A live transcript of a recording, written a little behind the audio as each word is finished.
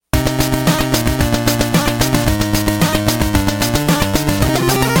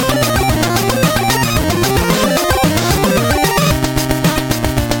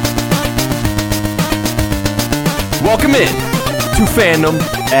Welcome in to Fandom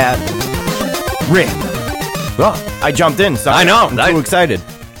at Ring. Oh, I jumped in. Sorry. I know. I'm too excited.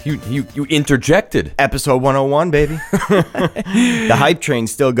 You interjected. Episode 101, baby. The hype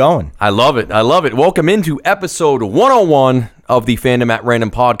train's still going. I love it. I love it. Welcome into episode 101 of the Fandom at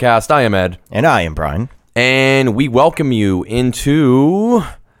Random podcast. I am Ed. And I am Brian. And we welcome you into,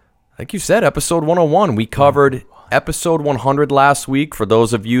 like you said, episode 101. We covered episode 100 last week. For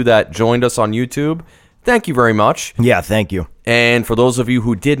those of you that joined us on YouTube, thank you very much. Yeah, thank you. And for those of you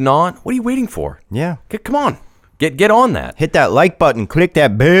who did not, what are you waiting for? Yeah. Come on. Get on that. Hit that like button. Click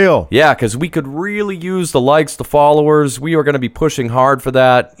that bell. Yeah, because we could really use the likes, the followers. We are going to be pushing hard for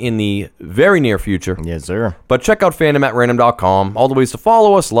that in the very near future. Yes, sir. But check out fandomatrandom.com. All the ways to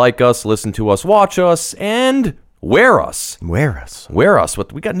follow us, like us, listen to us, watch us, and wear us. Wear us. Wear us.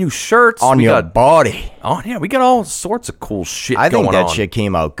 We got new shirts. On we your got, body. Oh, yeah, we got all sorts of cool shit going on. I think that shit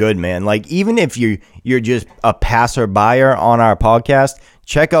came out good, man. Like, even if you're just a passerby on our podcast,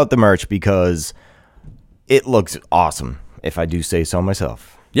 check out the merch because it looks awesome, if I do say so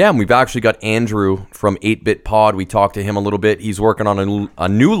myself. Yeah, and we've actually got Andrew from 8-Bit Pod. We talked to him a little bit. He's working on a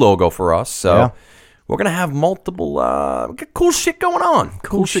new logo for us. So Yeah. we're going to have multiple we got cool shit going on.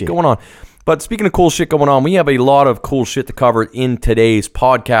 Cool shit going on. But speaking of cool shit going on, we have a lot of cool shit to cover in today's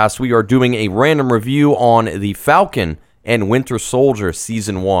podcast. We are doing a random review on the Falcon and Winter Soldier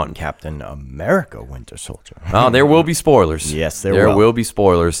Season 1. Captain America Winter Soldier. There will be spoilers. Yes, there will. will be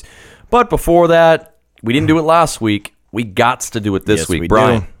spoilers. But before that, we didn't do it last week. We gots to do it this Yes, week. we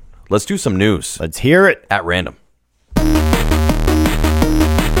Brian, do. let's do some news Let's hear it. at random.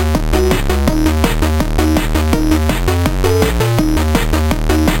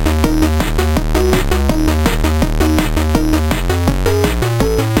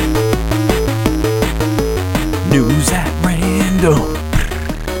 News at random.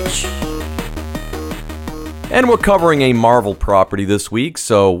 And we're covering a Marvel property this week,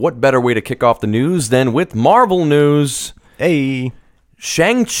 so what better way to kick off the news than with Marvel news? Hey.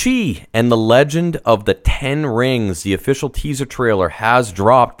 Shang-Chi and the Legend of the Ten Rings, the official teaser trailer has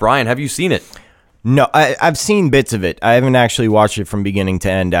dropped. Brian, have you seen it? No, I've seen bits of it. I haven't actually watched it from beginning to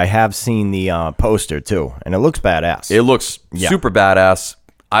end. I have seen the poster, too, and it looks badass. It looks super badass.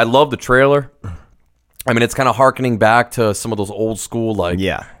 I love the trailer. I mean, it's kind of harkening back to some of those old school, like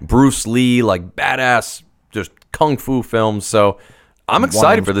Bruce Lee, like badass, just kung fu films. So I'm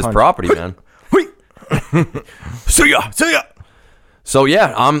excited for this property, man. See ya. So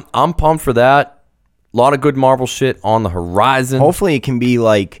yeah, I'm pumped for that. A lot of good Marvel shit on the horizon. Hopefully it can be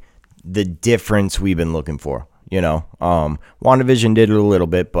like the difference we've been looking for, you know. WandaVision did it a little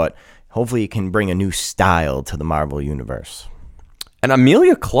bit, but hopefully it can bring a new style to the Marvel universe. And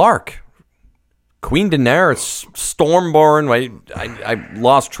Emilia Clarke, Queen Daenerys, Stormborn. I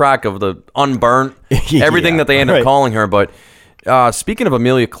lost track of the unburnt, everything that they end up calling her. But speaking of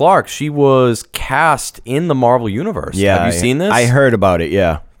Emilia Clarke, she was cast in the Marvel Universe. Yeah, have you seen this? I heard about it,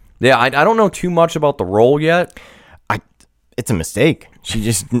 yeah. Yeah, I don't know too much about the role yet. It's a mistake.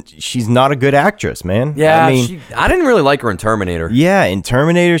 She's not a good actress, man. Yeah, I didn't really like her in Terminator. Yeah, in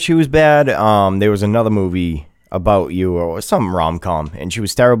Terminator she was bad. There was another movie about you or some rom-com, and she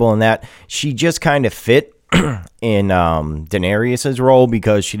was terrible in that. She just kind of fit in Daenerys' role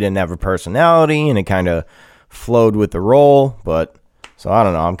because she didn't have a personality, and it kind of flowed with the role. But so I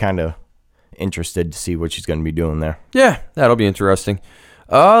don't know. I'm kind of interested to see what she's going to be doing there. Yeah, that'll be interesting.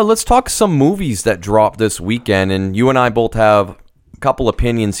 Let's talk some movies that dropped this weekend, and you and I both have a couple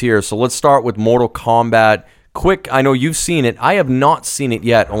opinions here. So let's start with Mortal Kombat. Quick, I know you've seen it. I have not seen it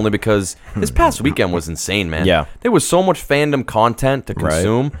yet, only because this past weekend was insane, man. Yeah. There was so much fandom content to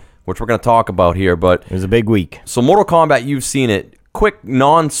consume, which we're going to talk about here. But it was a big week. So Mortal Kombat, you've seen it. Quick,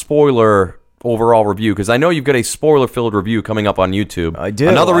 non-spoiler overall review, because I know you've got a spoiler-filled review coming up on YouTube. I do.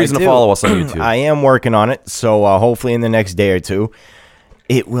 Another reason to follow us on YouTube. I am working on it, so hopefully in the next day or two.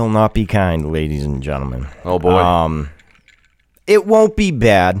 It will not be kind, ladies and gentlemen. Oh, boy. It won't be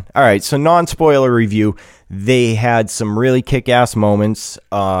bad. All right, so non-spoiler review. They had some really kick-ass moments.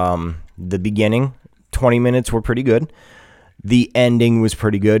 The beginning, 20 minutes were pretty good. The ending was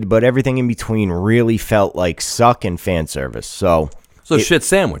pretty good, but everything in between really felt like suck and fan service. So shit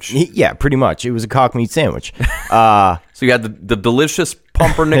sandwich. Yeah, pretty much. It was a cock meat sandwich. So you had the delicious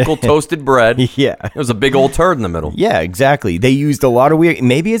pumpernickel toasted bread. Yeah. It was a big old turd in the middle. Yeah, exactly. They used a lot of weird...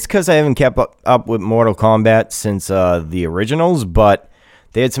 Maybe it's because I haven't kept up with Mortal Kombat since the originals, but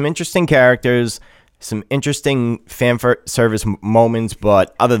they had some interesting characters, some interesting fan service moments,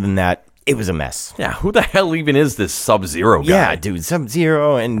 but other than that, it was a mess. Yeah, who the hell even is this Sub-Zero guy? Yeah, dude,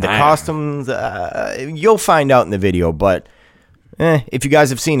 Sub-Zero and the costumes, you'll find out in the video, but if you guys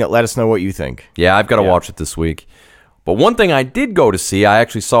have seen it, let us know what you think. Yeah, I've got to watch it this week. But one thing I did go to see, I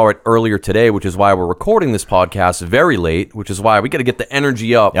actually saw it earlier today, which is why we're recording this podcast very late, which is why we got to get the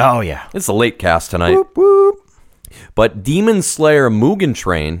energy up. Oh, yeah. It's a late cast tonight. Whoop, whoop. But Demon Slayer Mugen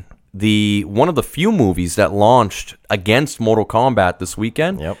Train, one of the few movies that launched against Mortal Kombat this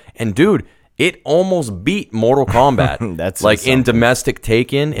weekend. Yep. And dude, it almost beat Mortal Kombat. That's like something. in domestic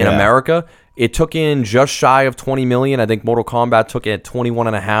take-in in America. It took in just shy of 20 million. I think Mortal Kombat took it at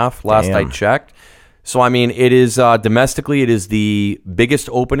 21.5 last I checked. So, I mean, it is domestically, it is the biggest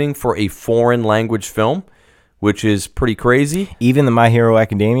opening for a foreign language film, which is pretty crazy. Even the My Hero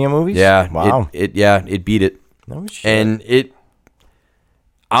Academia movies? Yeah. Wow. It beat it. No shit. And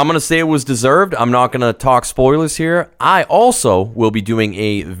I'm going to say it was deserved. I'm not going to talk spoilers here. I also will be doing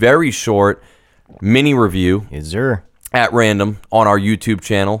a very short mini review Is there? at random on our YouTube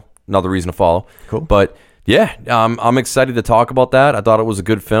channel. Another reason to follow. Cool. But yeah, I'm excited to talk about that. I thought it was a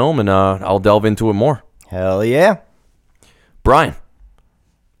good film, and I'll delve into it more. Hell yeah. Brian,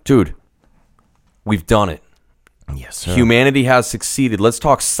 dude, we've done it. Yes, sir. Humanity has succeeded. Let's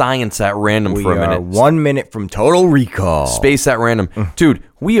talk science at random We for a are minute. 1 minute from total recall. Space at random. Dude,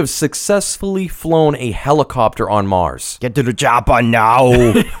 we have successfully flown a helicopter on Mars. Get to the chopper now.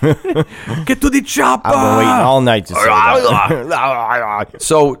 Get to the chopper! I've been waiting all night to say that.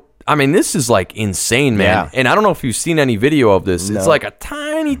 So, I mean, this is like insane, man. Yeah. And I don't know if you've seen any video of this. It's No. like a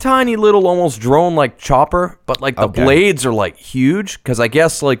tiny, tiny little almost drone-like chopper, but like the blades are like huge because I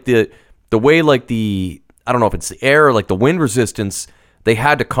guess like the way like I don't know if it's the air or like the wind resistance, they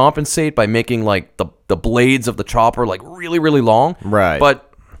had to compensate by making like the blades of the chopper like really, really long. Right.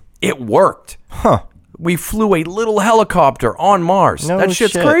 But it worked. Huh. We flew a little helicopter on Mars. No That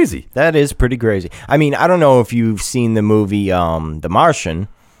shit's shit. crazy. That is pretty crazy. I mean, I don't know if you've seen the movie The Martian,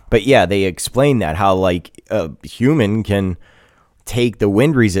 but yeah, they explain that, how like a human can take the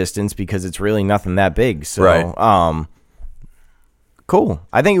wind resistance because it's really nothing that big. So, Right. Cool.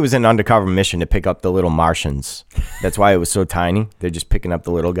 I think it was an undercover mission to pick up the little Martians. That's why it was so tiny. They're just picking up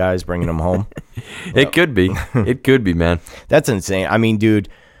the little guys, bringing them home. It could be. It could be, man. That's insane. I mean, dude,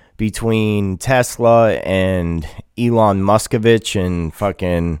 between Tesla and Elon Muskovich and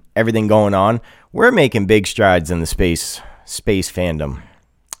fucking everything going on, we're making big strides in the space fandom.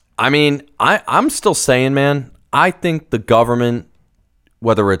 I mean, I'm still saying, man, I think the government,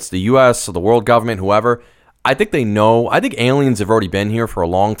 whether it's the U.S. or the world government, whoever, I think they know. I think aliens have already been here for a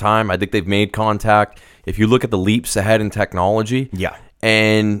long time. I think they've made contact. If you look at the leaps ahead in technology. Yeah.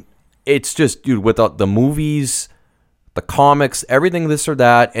 And it's just, dude, with the movies, the comics, everything this or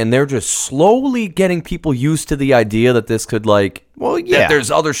that, and they're just slowly getting people used to the idea that this could, like, Well, yeah. that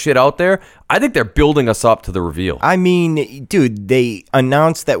there's other shit out there. I think they're building us up to the reveal. I mean, dude, they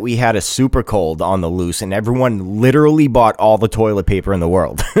announced that we had a super cold on the loose, and everyone literally bought all the toilet paper in the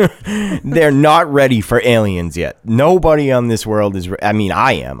world. They're not ready for aliens yet. Nobody on this world is. I mean,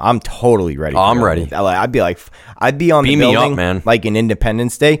 I am. I'm totally ready. I'm for ready. aliens. I'd be like, I'd be on Beam the me up, building, man. like in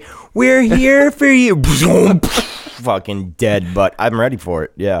Independence Day. We're here for you. Fucking dead, but I'm ready for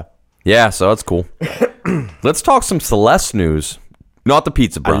it. Yeah. Yeah, so that's cool. Let's talk some Celeste news. Not the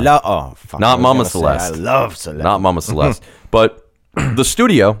pizza brand. Fuck, Not I was Mama gonna say, Celeste. I love Celeste. Not Mama Celeste. But the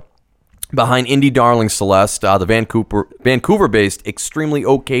studio behind indie darling Celeste, the Vancouver-based Extremely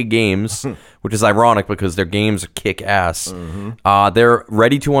OK Games, which is ironic because their games kick ass. They're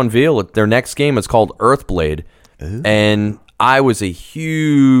ready to unveil it. Their next game is called Earthblade. And I was a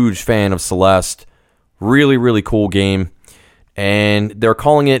huge fan of Celeste. Really, really cool game. And they're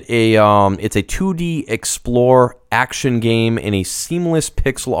calling it it's a 2D explore action game in a seamless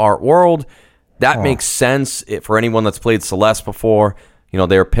pixel art world. That makes sense for anyone that's played Celeste before. You know,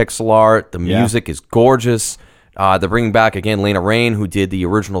 they're pixel art. The music is gorgeous. They're bringing back, again, Lena Raine, who did the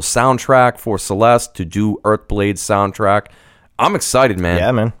original soundtrack for Celeste, to do Earthblade's soundtrack. I'm excited, man.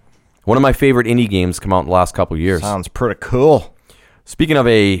 Yeah, man. One of my favorite indie games come out in the last couple of years. Sounds pretty cool. Speaking of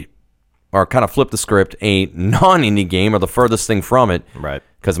or kind of flip the script, a non-indie game or the furthest thing from it. Right.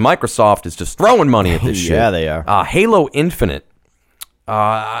 Because Microsoft is just throwing money at this shit. Yeah, they are. Halo Infinite.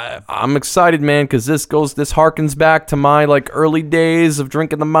 I'm excited, man, because this harkens back to my like early days of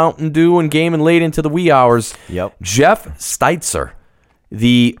drinking the Mountain Dew and gaming late into the wee hours. Yep. Jeff Steitzer,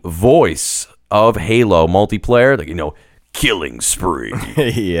 the voice of Halo multiplayer, killing spree.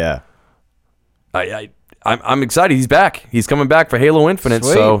 Yeah. I'm excited. He's back. He's coming back for Halo Infinite.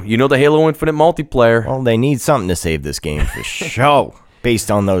 Sweet. So the Halo Infinite multiplayer. Well, they need something to save this game for sure, based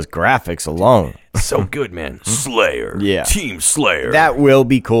on those graphics alone. So good, man. Slayer. Yeah. Team Slayer. That will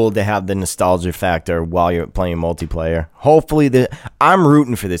be cool to have the nostalgia factor while you're playing multiplayer. Hopefully, I'm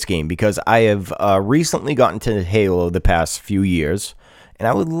rooting for this game because I have recently gotten to Halo the past few years, and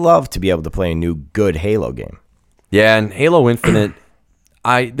I would love to be able to play a new good Halo game. Yeah, and Halo Infinite,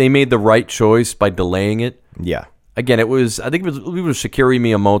 they made the right choice by delaying it. Yeah. Again, I think it was Shigeru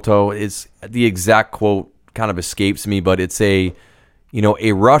Miyamoto. It's the exact quote kind of escapes me, but it's a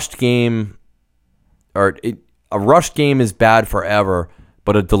rushed game, a rushed game is bad forever,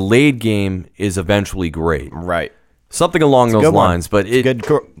 but a delayed game is eventually great. Right. Something along those lines, but good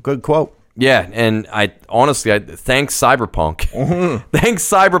quote. Yeah, and I thanks Cyberpunk. Thanks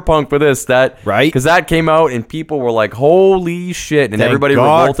Cyberpunk for this. Right? Because that came out and people were like, "Holy shit!" And Thank everybody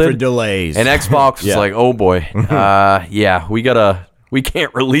God revolted. for delays. And Xbox was like, "Oh boy, yeah, we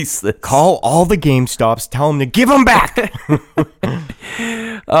can't release this." Call all the GameStops. Tell them to give them back.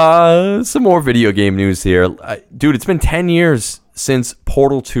 Some more video game news here, dude. It's been 10 years since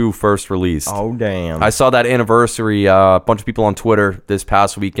Portal 2 first released. Oh damn! I saw that anniversary. A bunch of people on Twitter this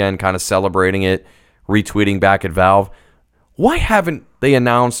past weekend kind of celebrating it, retweeting back at Valve. Why haven't we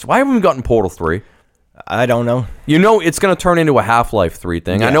gotten Portal 3? I don't know. It's going to turn into a Half-Life 3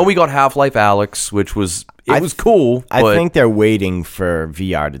 thing. Yeah. I know we got Half-Life Alyx, which was cool. I but, think they're waiting for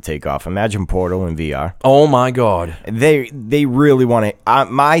VR to take off. Imagine Portal in VR. oh my god, They really want to.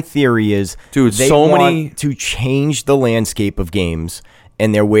 My theory is, dude, they so want many to change the landscape of games,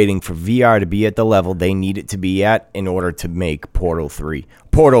 and they're waiting for VR to be at the level they need it to be at in order to make Portal 3.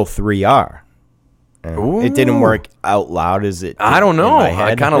 Portal 3R. It didn't work out loud as it. I don't know.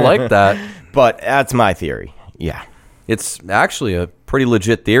 I kind of like that. But that's my theory. Yeah. It's actually a pretty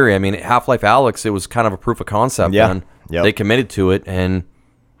legit theory. I mean, Half-Life Alyx, it was kind of a proof of concept. Yeah. Then Yep. they committed to it, and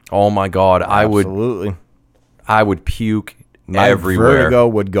oh my god, Absolutely. I would puke My everywhere. Vertigo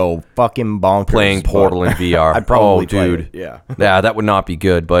would go fucking bonkers. Playing Portal in VR. I'd probably play dude. it, yeah. Yeah, that would not be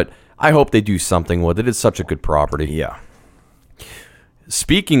good, but I hope they do something with it. It's such a good property. Yeah.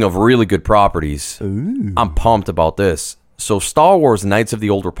 Speaking of really good properties, I'm pumped about this. So Star Wars Knights of the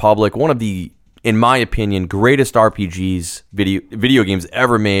Old Republic, one of the, in my opinion, greatest RPGs, video games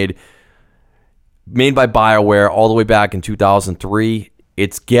ever made by BioWare all the way back in 2003.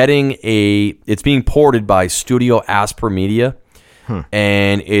 It's being ported by Studio Asper Media,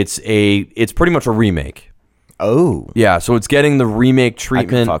 and it's pretty much a remake. Oh. Yeah, so it's getting the remake I can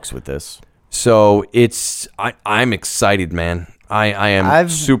treatment. fucks with this. So I'm excited, man. I am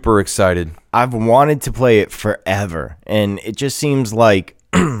super excited. I've wanted to play it forever, and it just seems like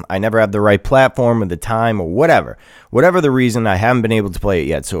I never have the right platform or the time or whatever. Whatever the reason, I haven't been able to play it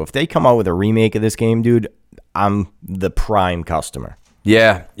yet. So if they come out with a remake of this game, dude, I'm the prime customer.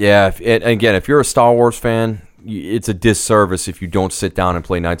 Yeah. Again, if you're a Star Wars fan, it's a disservice if you don't sit down and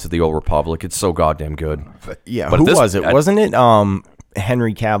play Knights of the Old Republic. It's so goddamn good. Yeah, But who this- was it? Wasn't it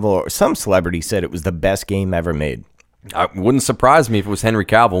Henry Cavill or some celebrity said it was the best game ever made? It wouldn't surprise me if it was Henry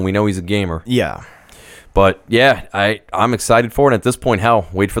Cavill, and we know he's a gamer. Yeah. But yeah, I'm excited for it. At this point, hell,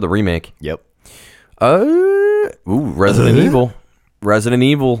 wait for the remake. Yep. Resident Evil. Resident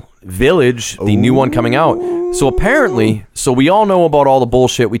Evil Village, the new one coming out. So apparently, we all know about all the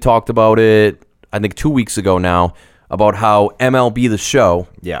bullshit. We talked about it, I think 2 weeks ago now, about how MLB The Show,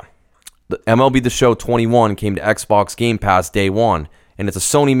 Yeah. the MLB The Show 21 came to Xbox Game Pass day one, and it's a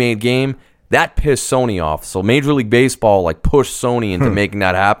Sony-made game. That pissed Sony off. So Major League Baseball pushed Sony into making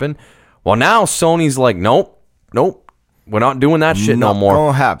that happen. Well, now Sony's like, nope, we're not doing that shit no Not more.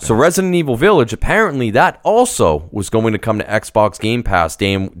 gonna happen. So Resident Evil Village, apparently that also was going to come to Xbox Game Pass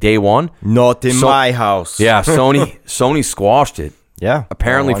day one. Not in my house. Yeah, Sony squashed it. Yeah.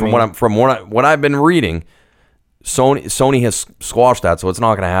 Apparently, Well, from what I've been reading, Sony has squashed that, so it's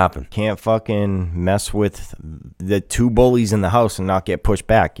not going to happen. can't fucking mess with the two bullies in the house and not get pushed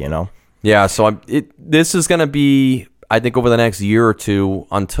back, you know? Yeah, so this is going to be, I think, over the next year or two,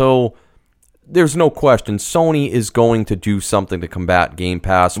 until there's no question Sony is going to do something to combat Game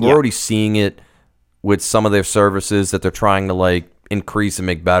Pass. We're already seeing it with some of their services that they're trying to increase and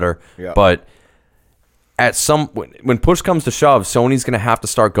make better. Yeah. But when push comes to shove, Sony's going to have to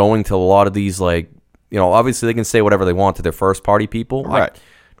start going to a lot of these obviously they can say whatever they want to their first party people. Right.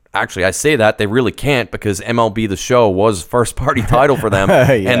 Actually, I say that they really can't, because MLB The Show was first party title for them,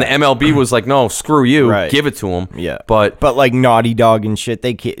 Yeah. and the MLB was like, "No, screw you, Right. give it to them." Yeah. but like Naughty Dog and shit,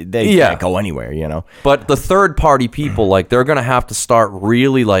 they can't go anywhere, you know? the third party people, they're gonna have to start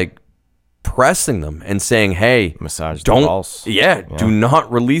really pressing them and saying, "Hey, Massage the don't, balls. do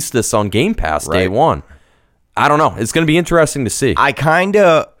not release this on Game Pass day Right. one." I don't know. It's gonna be interesting to see.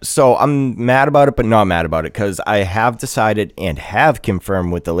 So I'm mad about it, but not mad about it, because I have decided and have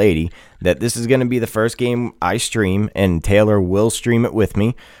confirmed with the lady that this is going to be the first game I stream, and Taylor will stream it with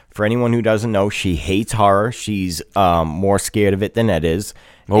me. For anyone who doesn't know, she hates horror. She's more scared of it than Ed is.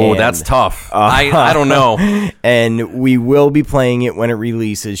 Oh, And, that's tough. I don't know. And we will be playing it when it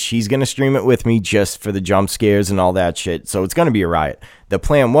releases. She's going to stream it with me just for the jump scares and all that shit. So it's going to be a riot. The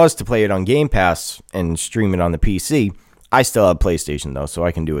plan was to play it on Game Pass and stream it on the PC. I still have PlayStation, though, so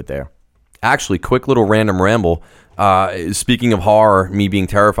I can do it there. Actually, quick little random ramble. Speaking of horror, me being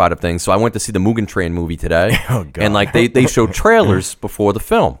terrified of things, so I went to see the Mugen Train movie today. Oh, God. And like they showed trailers before the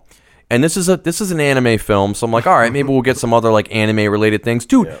film. And this is an anime film, so I'm like, all right, maybe we'll get some other like anime related things.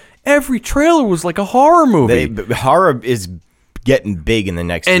 Dude, every trailer was like a horror movie. Horror is getting big in the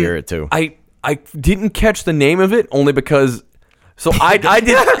next year or two. I didn't catch the name of it only because so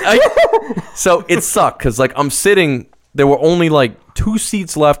so it sucked because like I'm sitting, there were only like 2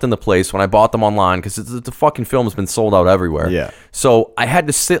 seats left in the place when I bought them online because the fucking film has been sold out everywhere. Yeah. So I had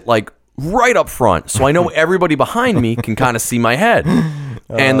to sit like right up front so I know everybody behind me can kind of see my head.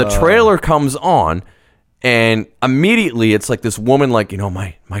 And the trailer comes on and immediately it's like this woman like,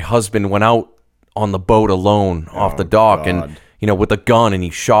 my husband went out on the boat alone off the dock and with a gun and he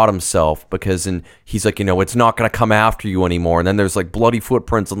shot himself and he's like, it's not going to come after you anymore. And then there's like bloody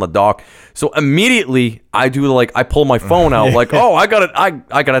footprints on the dock. So immediately I pull my phone out like, oh, I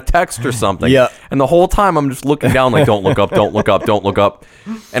got a text or something. Yeah. And the whole time I'm just looking down like, don't look up, don't look up, don't look up.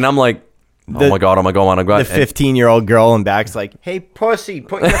 And I'm like, oh my God. The 15-year-old girl in back's like, hey, pussy,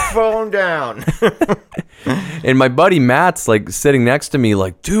 put your phone down. And my buddy Matt's like sitting next to me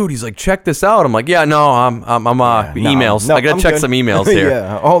like, dude, he's like, check this out. I'm like, yeah, no, I'm emails. I got to check some emails here.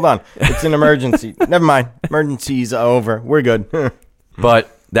 Yeah, hold on. It's an emergency. Never mind. Emergency's over. We're good.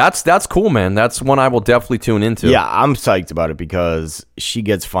 But that's cool, man. That's one I will definitely tune into. Yeah, I'm psyched about it because she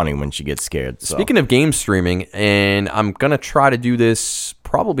gets funny when she gets scared. So. Speaking of game streaming, and I'm going to try to do this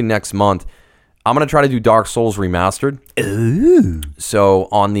probably next month, I'm going to try to do Dark Souls Remastered. Ooh. So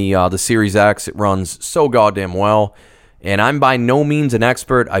on the Series X, it runs so goddamn well. And I'm by no means an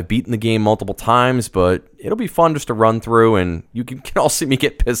expert. I've beaten the game multiple times, but it'll be fun just to run through, and you can all see me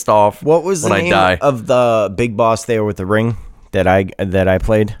get pissed off what was when the I name die. of the big boss there with the ring that I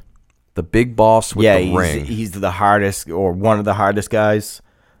played? The big boss with the ring. He's the hardest or one of the hardest guys.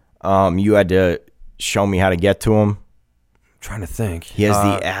 You had to show me how to get to him. Trying to think. He has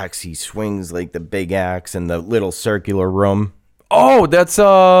the axe. He swings like the big axe in the little circular room. Oh, that's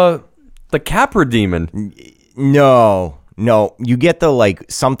the Capra demon. No. You get the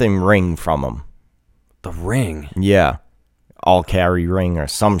like something ring from him. The ring. Yeah, all carry ring or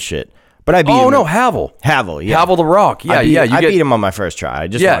some shit. But I beat him. Oh no, Havel. Havel, yeah. Havel the Rock. Yeah, I beat him on my first try. I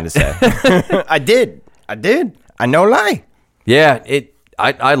just wanted to say. I did. I no lie. Yeah,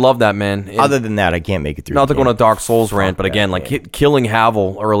 I love that, man. Other than that, I can't make it through. Not to go on a Dark Souls rant, but again, like killing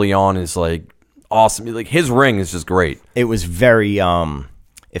Havel early on is like awesome. Like his ring is just great. It was very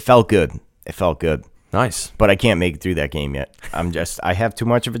it felt good. Nice. But I can't make it through that game yet. I have too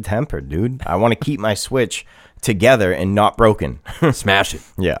much of a temper, dude. I want to keep my Switch together and not broken. Smash it.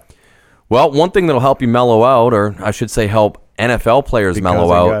 Yeah. Well, one thing that'll help you mellow out, or I should say help NFL players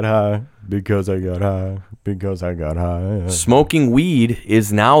mellow out. Because I got high. Smoking weed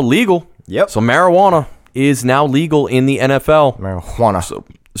is now legal. Yep. So marijuana is now legal in the NFL. Marijuana.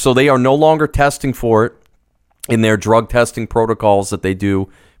 So they are no longer testing for it in their drug testing protocols that they do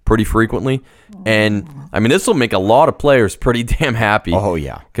pretty frequently. And, I mean, this will make a lot of players pretty damn happy. Oh,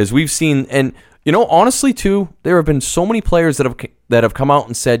 yeah. Because we've seen, and, honestly, too, there have been so many players that have come out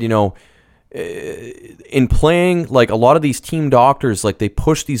and said, in playing, like, a lot of these team doctors, like, they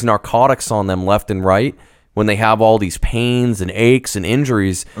push these narcotics on them left and right when they have all these pains and aches and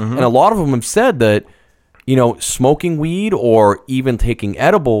injuries. Mm-hmm. And a lot of them have said that, smoking weed or even taking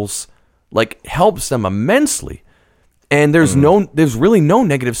edibles, like, helps them immensely. And there's really no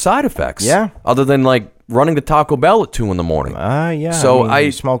negative side effects. Yeah. Other than, like, running to Taco Bell at 2 in the morning. Yeah. So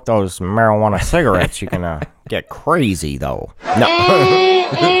you smoke those marijuana cigarettes, you can get crazy, though.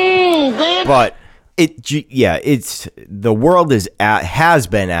 No. But it's the world has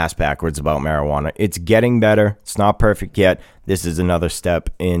been ass backwards about marijuana. It's getting better. It's not perfect yet. This is another step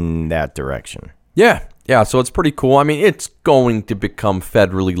in that direction. Yeah. So it's pretty cool. I mean, it's going to become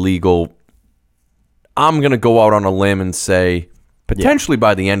federally legal. I'm going to go out on a limb and say potentially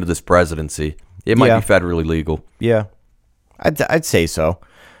by the end of this presidency, it might be federally legal. Yeah, I'd say so.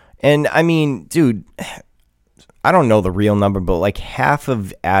 And I mean, dude, I don't know the real number, but like half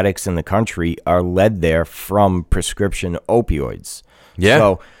of addicts in the country are led there from prescription opioids. Yeah.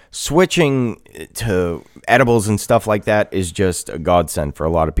 So switching to edibles and stuff like that is just a godsend for a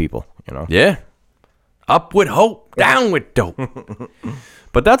lot of people, Yeah. Up with hope, down with dope.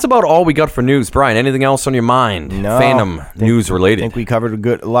 But that's about all we got for news. Brian, anything else on your mind? No. Phantom news related. I think we covered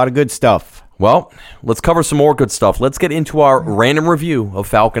a lot of good stuff. Well, let's cover some more good stuff. Let's get into our random review of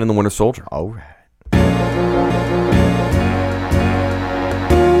Falcon and the Winter Soldier. All right.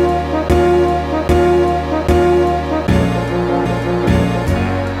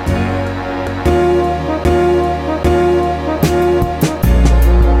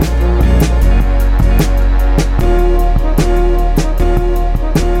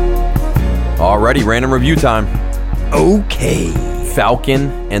 Alrighty, random review time. Okay.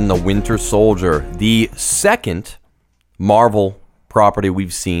 Falcon and the Winter Soldier, the second Marvel property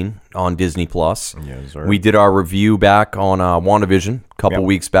we've seen on Disney Plus. Yes, sir. We did our review back on WandaVision a couple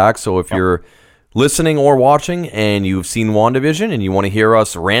weeks back. So if you're listening or watching and you've seen WandaVision and you want to hear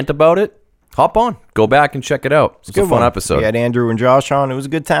us rant about it, hop on, go back and check it out. It's a fun episode. We had Andrew and Josh on. It was a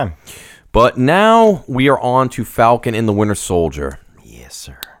good time. But now we are on to Falcon and the Winter Soldier. Yes,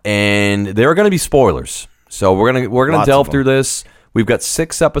 sir. And there are going to be spoilers. So we're gonna delve through this. We've got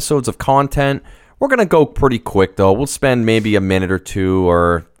 6 episodes of content. We're gonna go pretty quick though. We'll spend maybe a minute or two,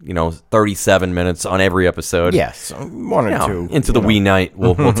 or 37 minutes on every episode. Yes, 1 or 2 into the wee night.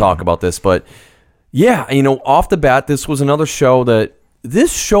 We'll talk about this, but yeah, off the bat, this was another show that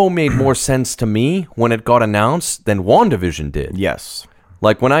this show made more sense to me when it got announced than WandaVision did. Yes.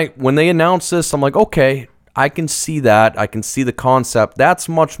 Like when they announced this, I'm like, okay, I can see that. I can see the concept. That's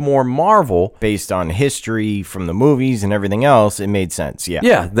much more Marvel. Based on history from the movies and everything else, it made sense, yeah.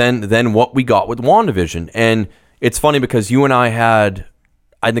 Yeah, then what we got with WandaVision. And it's funny because you and I had,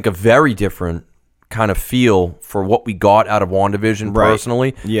 I think, a very different kind of feel for what we got out of WandaVision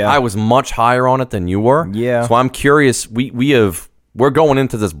personally. Yeah. I was much higher on it than you were. Yeah. So I'm curious. We're going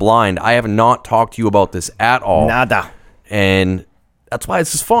into this blind. I have not talked to you about this at all. Nada. And that's why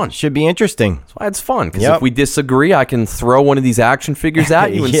it's just fun. Should be interesting. That's why it's fun. Because if we disagree, I can throw one of these action figures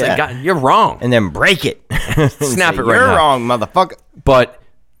at you and say, God, you're wrong. And then break it. Snap it right You're now. wrong, motherfucker. But,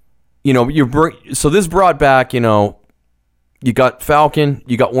 so this brought back, you got Falcon,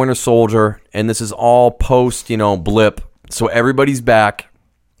 you got Winter Soldier, and this is all post, blip. So everybody's back.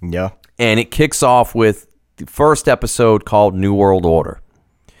 Yeah. And it kicks off with the first episode called New World Order.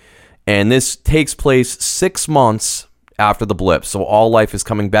 And this takes place 6 months after the blip. So all life is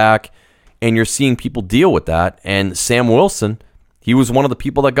coming back, and you're seeing people deal with that. And Sam Wilson, he was one of the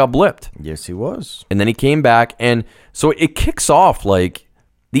people that got blipped. Yes, he was. And then he came back, and so it kicks off like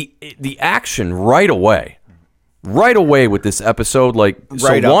the action right away. Right away with this episode, like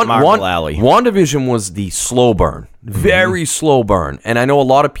right up Marvel Alley. WandaVision was the slow burn, very slow burn, and I know a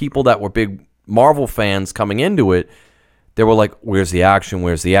lot of people that were big Marvel fans coming into it. They were like, "Where's the action?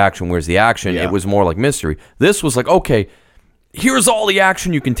 Where's the action? Where's the action?" Yeah. It was more like mystery. This was like, okay, here's all the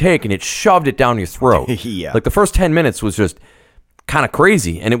action you can take, and it shoved it down your throat. Yeah. Like the first 10 minutes was just kind of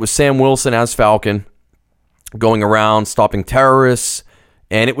crazy, and it was Sam Wilson as Falcon going around stopping terrorists.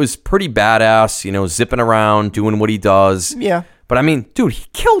 And it was pretty badass, zipping around, doing what he does. Yeah. But I mean, dude, he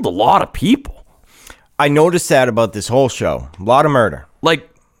killed a lot of people. I noticed that about this whole show. A lot of murder. Like,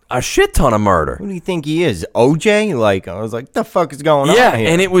 a shit ton of murder. Who do you think he is? OJ? Like, I was like, the fuck is going on here?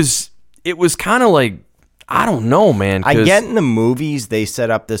 And it was kind of like, I don't know, man. I get in the movies they set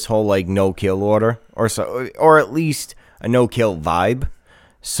up this whole like no kill order or at least a no kill vibe.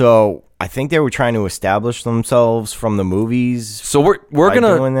 So I think they were trying to establish themselves from the movies. So we're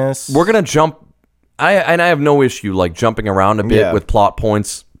doing this. We're gonna jump. I have no issue like jumping around a bit with plot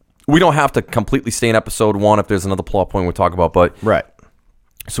points. We don't have to completely stay in episode 1 if there's another plot point we'll talk about. But right.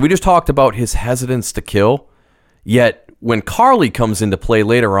 So we just talked about his hesitance to kill. Yet when Carly comes into play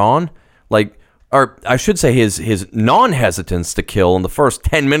later on, like, or I should say his non-hesitance to kill in the first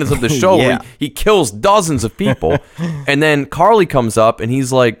 10 minutes of the show, Yeah. where he kills dozens of people. And then Carly comes up and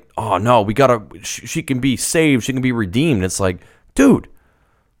he's like, oh no, we gotta, she can be saved, she can be redeemed. It's like, dude,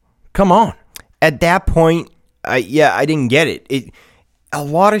 come on. At that point, I didn't get it. A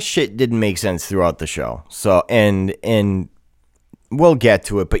lot of shit didn't make sense throughout the show. So and we'll get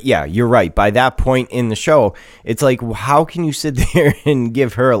to it, but yeah, you're right. By that point in the show, it's like, how can you sit there and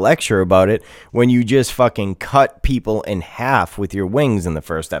give her a lecture about it when you just fucking cut people in half with your wings in the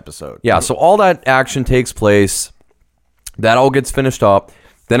first episode? Yeah, so all that action takes place. That all gets finished up.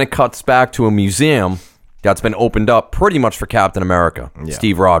 Then it cuts back to a museum that's been opened up pretty much for Captain America. Yeah.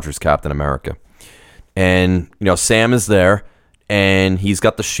 Steve Rogers, Captain America. And, Sam is there, and he's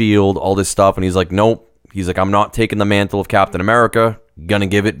got the shield, all this stuff, and he's like, nope. He's like, I'm not taking the mantle of Captain America. Gonna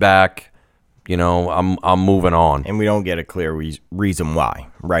give it back. I'm moving on. And we don't get a clear reason why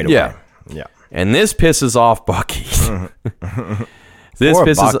right away. Yeah. And this pisses off Bucky. This Poor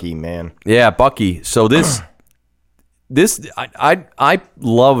pisses Bucky, man. Yeah, Bucky. So this I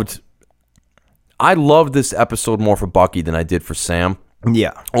loved this episode more for Bucky than I did for Sam.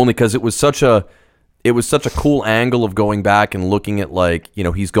 Yeah. Only because it was such a cool angle of going back and looking at, like, you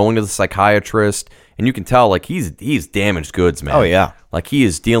know, he's going to the psychiatrist, and you can tell, like, he's damaged goods, man. Oh, yeah. Like, he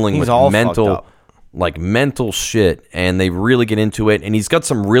is dealing He's with all mental, fucked up. like, mental shit, and they really get into it, and he's got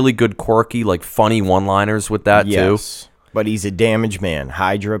some really good, quirky, like, funny one-liners with that, too. Yes. But he's a damaged man.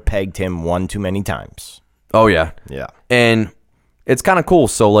 Hydra pegged him one too many times. Oh, yeah. Yeah. And it's kind of cool.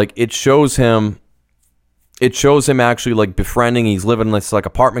 So, like, it shows him actually, like, befriending. He's living in this, like,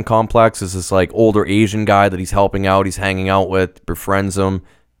 apartment complex. There's this, like, older Asian guy that he's helping out, he's hanging out with, befriends him.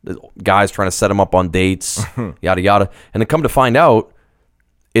 The guy's trying to set him up on dates, yada, yada. And then come to find out,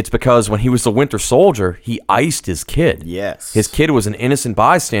 it's because when he was the Winter Soldier, he iced his kid. Yes. His kid was an innocent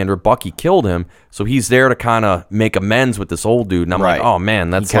bystander. Bucky killed him. So he's there to kind of make amends with this old dude. And I'm like, oh, man,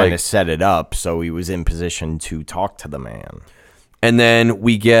 that's he kind like... of set it up so he was in position to talk to the man. And then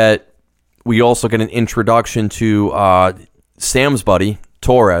we also get an introduction to Sam's buddy,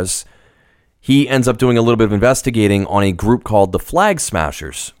 Torres. He ends up doing a little bit of investigating on a group called the Flag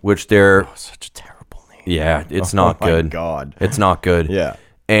Smashers, which they're... Oh, such a terrible name. Yeah, it's not good. Oh, my God. It's not good. Yeah.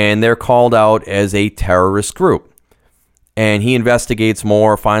 And they're called out as a terrorist group. And he investigates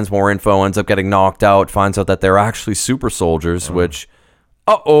more, finds more info, ends up getting knocked out, finds out that they're actually super soldiers, which,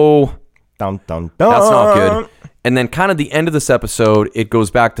 Dun, dun, dun. that's not good. And then kind of the end of this episode, it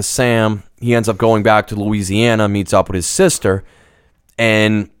goes back to Sam. He ends up going back to Louisiana, meets up with his sister.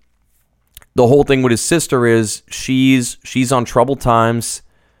 And the whole thing with his sister is she's on troubled times.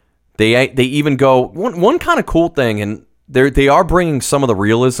 They even go, one kind of cool thing, and they are bringing some of the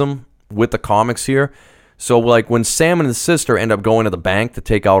realism with the comics here. So, like, when Sam and his sister end up going to the bank to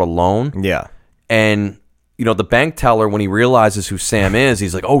take out a loan, Yeah. and, you know, the bank teller, when he realizes who Sam is,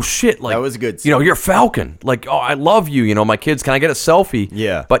 he's like, oh, shit. Like, That was a good You know, you're Falcon. Like, oh, I love you. You know, my kids, can I get a selfie?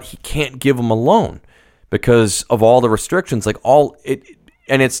 Yeah. But he can't give him a loan because of all the restrictions. Like,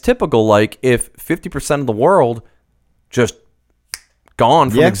 and it's typical, like, if 50% of the world just gone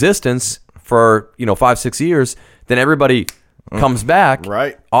from existence for, 5-6 years, then everybody comes back.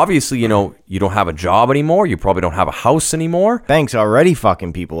 Right. Obviously, you don't have a job anymore. You probably don't have a house anymore. Banks already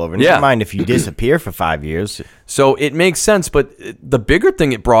fucking people over. Yeah. Never mind if you disappear for 5 years. So it makes sense. But the bigger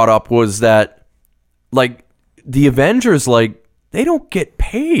thing it brought up was that, like, the Avengers, like, they don't get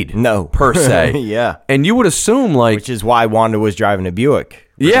paid. No. Per se. Yeah. And you would assume, like... Which is why Wanda was driving a Buick.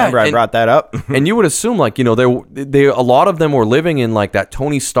 Yeah, Remember I brought that up? And you would assume, like, they a lot of them were living in, like, that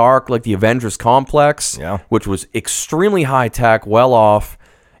Tony Stark, like, the Avengers complex, Yeah. which was extremely high tech, well off.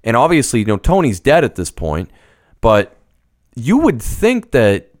 And obviously, Tony's dead at this point. But you would think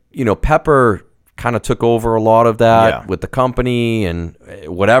that, Pepper kind of took over a lot of that with the company and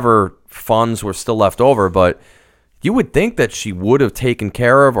whatever funds were still left over. But you would think that she would have taken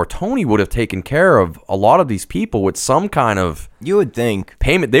care of, or Tony would have taken care of a lot of these people with some kind of... You would think.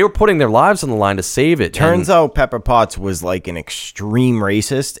 Payment. They were putting their lives on the line to save it. Turns out Pepper Potts was like an extreme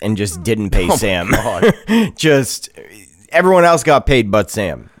racist and just didn't pay Sam. Just everyone else got paid but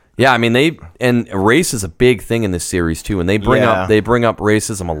Sam. Yeah, I mean and race is a big thing in this series too, and they bring up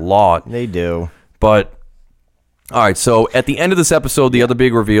racism a lot. They do. But all right, so at the end of this episode, the other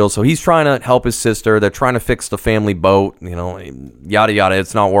big reveal. So he's trying to help his sister. They're trying to fix the family boat. Yada yada.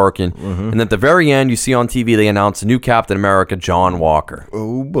 It's not working. And at the very end, you see on TV they announce a new Captain America, John Walker.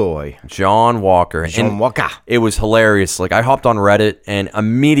 Oh boy, John Walker. John Walker. It was hilarious. Like, I hopped on Reddit and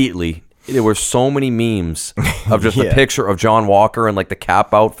immediately there were so many memes of just a picture of John Walker in, like, the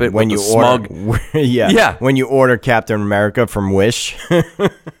Cap outfit when with you the smug. yeah. When you order Captain America from Wish,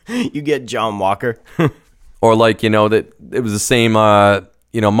 you get John Walker. Or, like, that it was the same,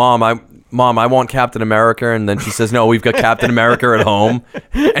 Mom, I want Captain America. And then she says, no, we've got Captain America at home.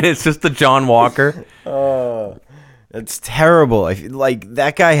 And it's just the John Walker. That's terrible. I feel like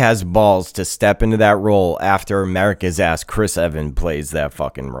that guy has balls to step into that role after America's ass Chris Evans plays that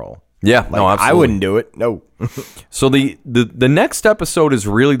fucking role. Yeah, no, absolutely. I wouldn't do it. No. So the next episode is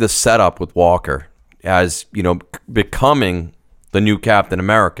really the setup with Walker as, becoming the new Captain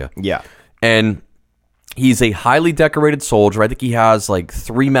America. Yeah. And he's a highly decorated soldier. I think he has, like,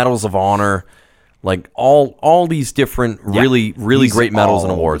 3 medals of honor, like all these different really He's great medals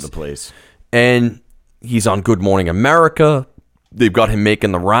and all awards. over the place. And he's on Good Morning America. They've got him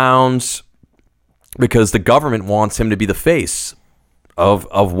making the rounds because the government wants him to be the face of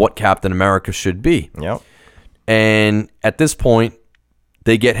what Captain America should be. Yep. And at this point,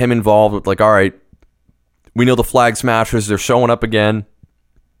 they get him involved with, like, all right, we know the Flag Smashers, they're showing up again.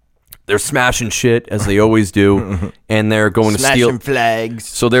 They're smashing shit, as they always do, and they're going to steal... Smashing flags.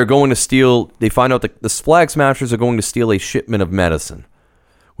 So they're going to steal... They find out that the Flag Smashers are going to steal a shipment of medicine,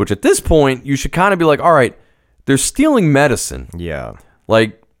 which at this point, you should kind of be like, all right, they're stealing medicine. Yeah.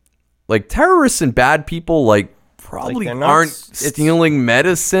 like terrorists and bad people like probably they're not- aren't it's- stealing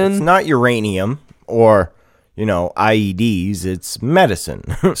medicine. It's not uranium or, IEDs. It's medicine.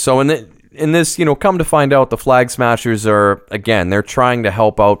 So in this, come to find out, the Flag Smashers are, again, they're trying to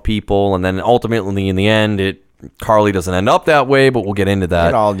help out people, and then ultimately in the end, Carly doesn't end up that way, but we'll get into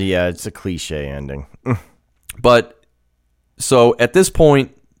that. It's a cliche ending. But so at this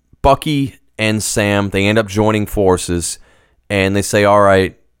point, Bucky and Sam, they end up joining forces, and they say, all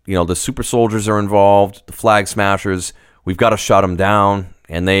right, the super soldiers are involved, the Flag Smashers, we've got to shut them down,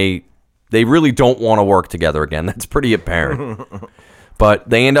 and they really don't want to work together again. That's pretty apparent. But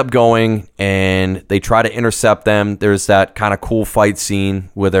they end up going, and they try to intercept them. There's that kind of cool fight scene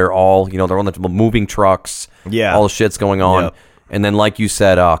where they're all, they're on the moving trucks. Yeah. All the shit's going on. Yep. And then, like you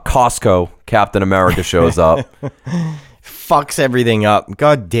said, Costco, Captain America shows up. Fucks everything up.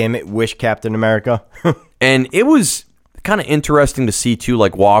 God damn it. Wish Captain America. And it was kind of interesting to see, too,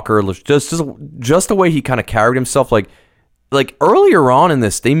 like Walker, just the way he kind of carried himself. Like earlier on in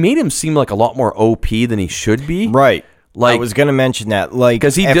this, they made him seem like a lot more OP than he should be. Right. Like, I was going to mention that.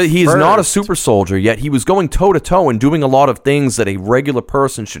 Because he's not a super soldier, yet he was going toe-to-toe and doing a lot of things that a regular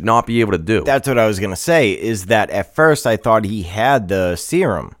person should not be able to do. That's what I was going to say, is that at first I thought he had the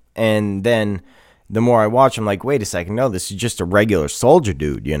serum. And then the more I watch, I'm like, wait a second, no, this is just a regular soldier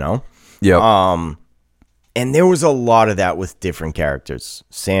dude, Yeah. And there was a lot of that with different characters.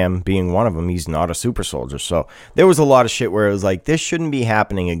 Sam being one of them, he's not a super soldier. So there was a lot of shit where it was like, this shouldn't be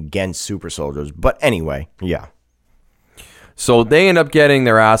happening against super soldiers. But anyway, yeah. So they end up getting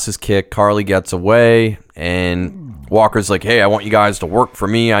their asses kicked. Carly gets away, and Walker's like, hey, I want you guys to work for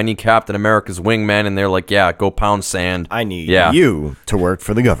me. I need Captain America's wingmen. And they're like, yeah, go pound sand. I need you to work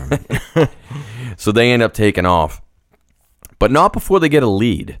for the government. So they end up taking off. But not before they get a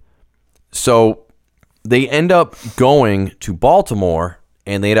lead. So they end up going to Baltimore,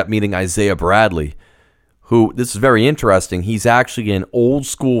 and they end up meeting Isaiah Bradley, who, this is very interesting, he's actually an old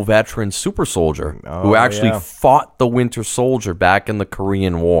school veteran super soldier who actually fought the Winter Soldier back in the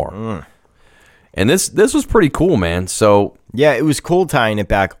Korean War. And this was pretty cool, man. So yeah, it was cool tying it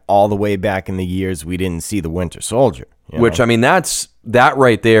back all the way back in the years we didn't see the Winter Soldier. Which, I mean, that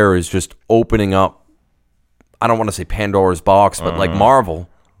right there is just opening up, I don't want to say Pandora's box, but like Marvel,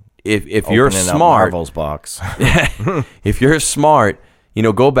 if you're smart, Marvel's box. if you're smart,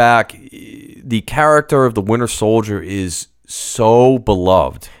 go back. The character of the Winter Soldier is so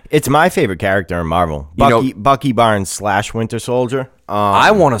beloved. It's my favorite character in Marvel. Bucky Barnes / Winter Soldier.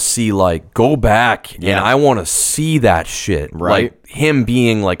 I want to see, go back, and I want to see that shit. Right. Like, him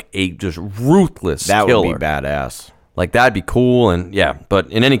being, a just ruthless that killer. would be badass. That'd be cool, and yeah. But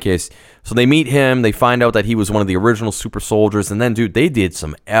in any case, so they meet him. They find out that he was one of the original super soldiers, and then, dude, they did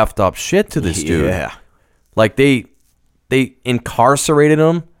some effed up shit to this dude. Yeah. They incarcerated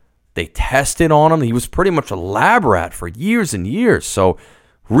him. They tested on him. He was pretty much a lab rat for years and years. So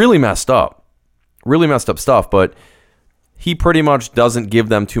really messed up. Really messed up stuff. But he pretty much doesn't give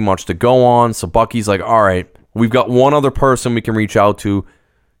them too much to go on. So Bucky's like, all right, we've got one other person we can reach out to.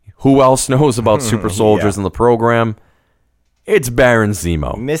 Who else knows about super soldiers in the program? It's Baron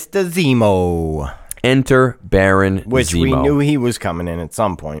Zemo. Mr. Zemo. Enter Baron Which Zemo. we knew he was coming in at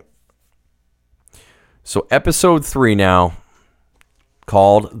some point. So episode 3 now,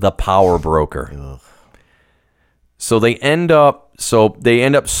 called The Power Broker. Ugh. So they end up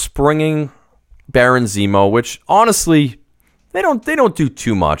springing Baron Zemo, which honestly they don't do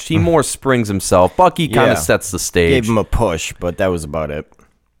too much. He more springs himself. Bucky kind of sets the stage. Gave him a push, but that was about it.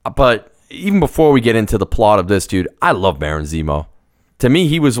 But even before we get into the plot of this, dude, I love Baron Zemo. To me,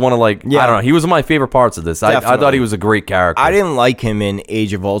 he was one of I don't know, he was one of my favorite parts of this. I thought he was a great character. I didn't like him in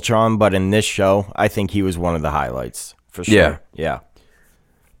Age of Ultron, but in this show, I think he was one of the highlights for sure. Yeah.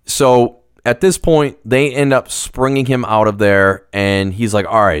 So at this point, they end up springing him out of there, and he's like,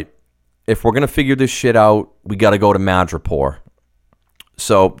 all right, if we're going to figure this shit out, we got to go to Madripoor.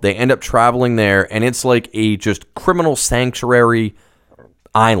 So they end up traveling there, and it's like a just criminal sanctuary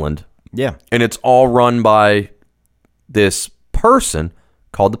island. Yeah. And it's all run by this person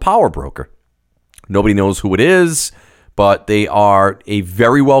called the Power Broker. Nobody knows who it is, but they are a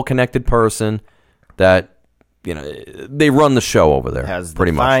very well-connected person that, they run the show over there. Has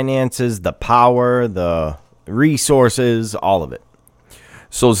pretty the much. finances, the power, the resources, all of it.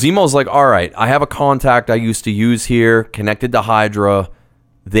 So Zemo's like, all right, I have a contact I used to use here, connected to Hydra.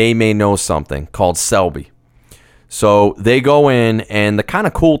 They may know something called Selby. So they go in, and the kind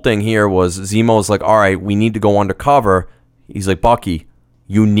of cool thing here was Zemo's like, all right, we need to go undercover. He's like, Bucky,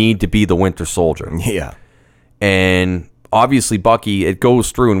 you need to be the Winter Soldier. Yeah. And obviously Bucky, it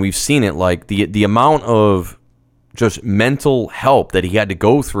goes through, and we've seen it, the amount of just mental help that he had to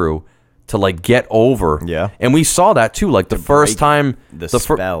go through to like get over. Yeah. And we saw that too. Like the first time the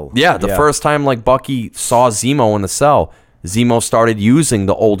spell. the first time like Bucky saw Zemo in the cell, Zemo started using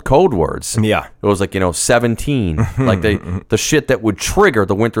the old code words. Yeah. It was like, 17, like the shit that would trigger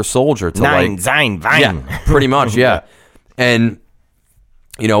the Winter Soldier to Nine, like Zine, Vine. yeah, pretty much, yeah. And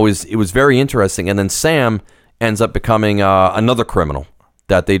it was very interesting. And then Sam ends up becoming another criminal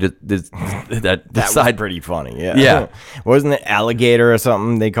that they that was decide. pretty funny. Yeah. Yeah. Wasn't it alligator or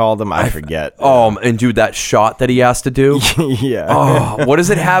something they called him? I forget. And dude, that shot that he has to do. Yeah. Oh, what does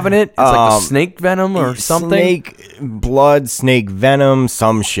it have in it? It's like the snake venom or something. Snake blood, snake venom,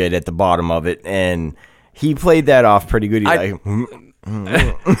 some shit at the bottom of it, and he played that off pretty good. He's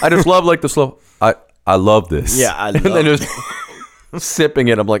I just love like the slow. I love this. Yeah, I and then love just sipping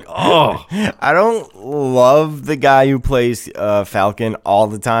it. I'm like, oh. I don't love the guy who plays Falcon all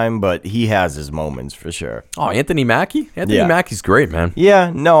the time, but he has his moments for sure. Oh, Anthony Mackie? Anthony Yeah. Mackie's great, man.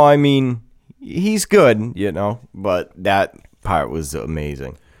 Yeah, no, I mean, he's good, but that part was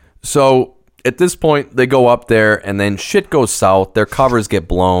amazing. So at this point, they go up there, and then shit goes south. Their covers get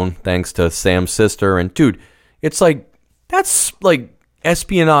blown thanks to Sam's sister. And dude, it's like that's like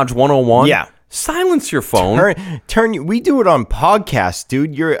espionage 101. Yeah. Silence your phone. We do it on podcasts,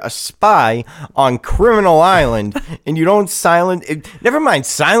 dude. You're a spy on Criminal Island, and you don't silence it. Never mind,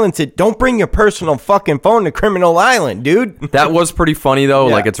 silence it. Don't bring your personal fucking phone to Criminal Island, dude. That was pretty funny though.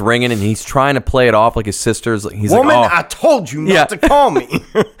 Yeah. Like it's ringing, and he's trying to play it off like his sister's. He's Woman, like, oh. I told you not Yeah. to call me.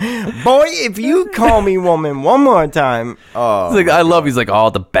 Boy, if you call me woman one more time. He's like, I love. He's like, oh,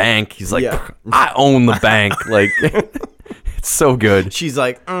 the bank. He's like, Yeah. I own the bank. Like, it's so good. She's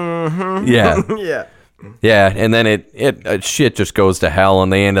like, mm-hmm. Yeah, Yeah. yeah. And then it shit just goes to hell,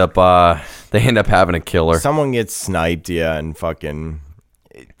 and they end up having a killer. Someone gets sniped, yeah, and fucking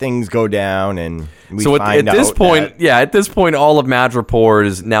things go down, and we So find at this out point, that- at this point, all of Madripoor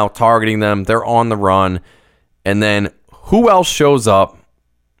is now targeting them. They're on the run, and then who else shows up?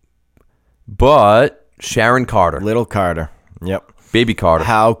 But Sharon Carter, Little Carter. Yep. baby Carter.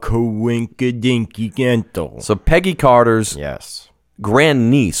 How coinkadinky gento. So Peggy Carter's Yes.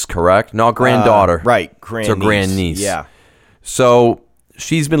 grandniece, correct? Not granddaughter. Right. It's her grandniece. Yeah. So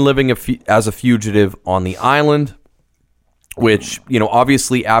she's been living as a fugitive on the island, which,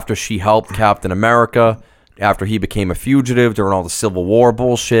 obviously after she helped Captain America, after he became a fugitive during all the Civil War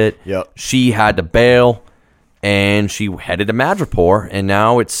bullshit, Yep. she had to bail, and she headed to Madripoor, and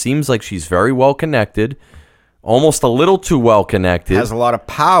now it seems like she's very well connected, almost a little too well connected. Has a lot of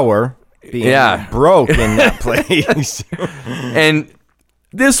power being Yeah. broke in that place. And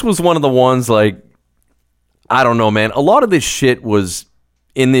this was one of the ones, like, I don't know, man. A lot of this shit was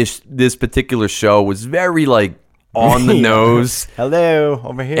in this particular show was very like on the nose. Hello,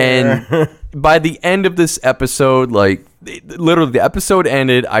 over here. And by the end of this episode, like literally the episode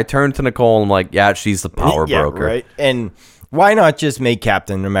ended, I turned to Nicole and I'm like, yeah, she's the power yeah, broker. right. And why not just make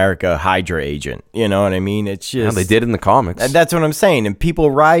Captain America a Hydra agent? You know what I mean? It's Yeah, just they did in the comics. And that's what I'm saying. And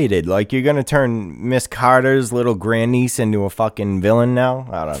people rioted. Like, you're gonna turn Miss Carter's little grandniece into a fucking villain now?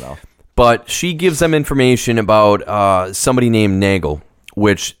 I don't know. But she gives them information about somebody named Nagel,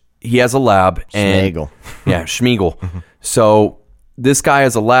 which he has a lab. And, Schmeagol. Yeah, Schmeagol. So this guy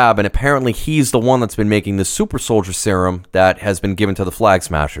has a lab, and apparently he's the one that's been making the super soldier serum that has been given to the Flag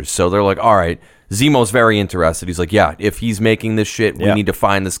Smashers. So they're like, all right, Zemo's very interested. He's like, yeah, if he's making this shit, we Yeah. need to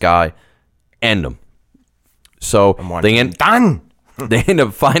find this guy, end him. So Done. they end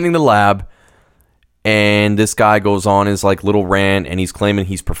up finding the lab, and this guy goes on his like little rant, and he's claiming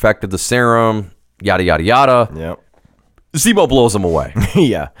he's perfected the serum, yada yada yada. Yep. Zemo blows him away,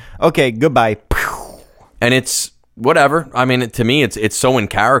 Yeah. Okay, goodbye. and it's whatever. I mean, to me, it's so in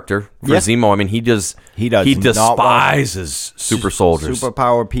character for Yeah. Zemo. I mean, he does he not want- despises super soldiers,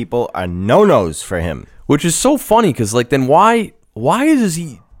 Superpower people are no-nos for him. which is so funny because like then why does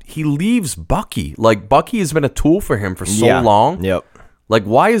he leaves Bucky? Like Bucky has been a tool for him for so Yeah. long. Yep. Like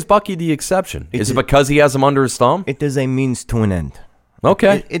why is Bucky the exception? Is it because he has him under his thumb? It is a means to an end.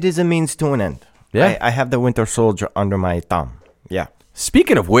 Okay. It is a means to an end. Yeah. I have the Winter Soldier under my thumb. Yeah.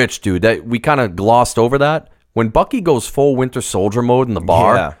 Speaking of which, dude, that we kind of glossed over that. When Bucky goes full Winter Soldier mode in the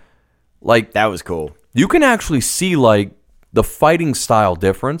bar, Yeah. like That was cool. you can actually see like the fighting style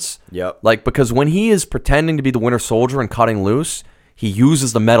difference. Yep. Like because when he is pretending to be the Winter Soldier and cutting loose, he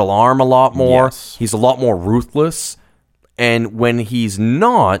uses the metal arm a lot more. Yes. He's a lot more ruthless. And when he's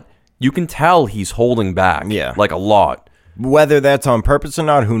not, you can tell he's holding back. Yeah. Like a lot. Whether that's on purpose or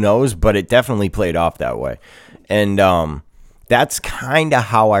not, who knows? But it definitely played off that way. And that's kind of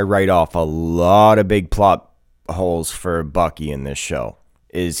how I write off a lot of big plot holes for Bucky in this show,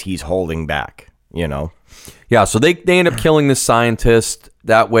 is he's holding back, you know? Yeah, so they end up killing this scientist.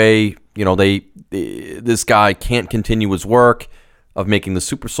 That way, you know, this guy can't continue his work of making the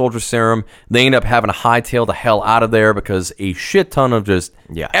super soldier serum. They end up having to hightail the hell out of there because a shit ton of just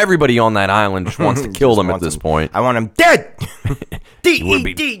everybody on that island just wants to kill them at this point. I want him dead.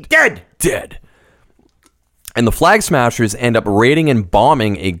 Dead. Dead. And the Flag Smashers end up raiding and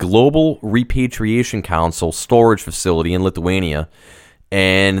bombing a global repatriation council storage facility in Lithuania.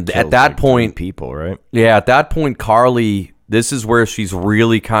 And at that point, people, right? Yeah, at that point, Carly, this is where she's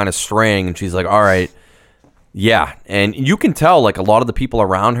really kind of straying, and she's like, all right, yeah. And you can tell, like, a lot of the people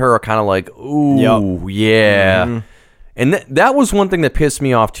around her are kind of like, ooh, yeah. Mm-hmm. And that was one thing that pissed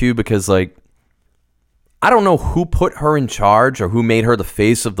me off, too, because, like, I don't know who put her in charge or who made her the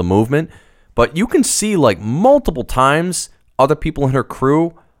face of the movement, but you can see, like, multiple times other people in her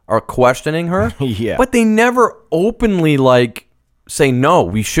crew are questioning her. Yeah. But they never openly, like, say, no,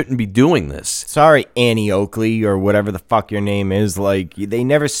 we shouldn't be doing this. Sorry, Annie Oakley, or whatever the fuck your name is. Like, they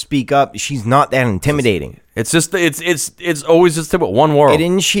never speak up. She's not that intimidating. It's just, it's always just about one world.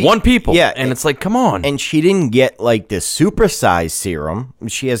 One people. Yeah. And it's like, come on. And she didn't get, like, the supersized serum.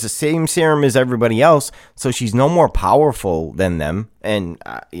 She has the same serum as everybody else, so she's no more powerful than them. And,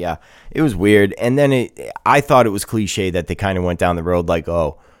 yeah, it was weird. And then I thought it was cliche that they kind of went down the road like,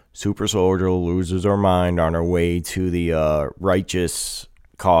 oh, super soldier loses her mind on her way to the righteous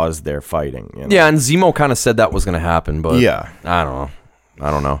cause they're fighting. You know? Yeah, and Zemo kind of said that was going to happen, but yeah, I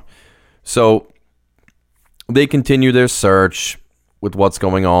don't know. So they continue their search with what's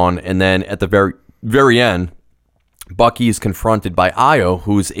going on, and then at the very, very end, Bucky is confronted by Io,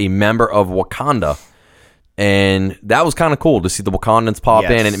 who's a member of Wakanda, and that was kind of cool to see the Wakandans pop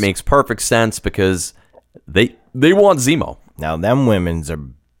in, and it makes perfect sense because they want Zemo. Now, them women's are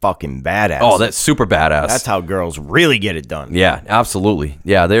fucking badass. Oh, that's super badass. That's how girls really get it done. Yeah, absolutely.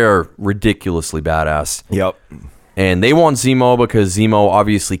 Yeah, they're ridiculously badass. Yep. And they want Zemo because Zemo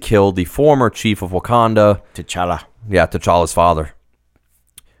obviously killed the former chief of Wakanda. T'Challa. Yeah, T'Challa's father.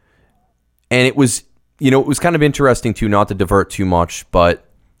 And it was, it was kind of interesting too, not to divert too much, but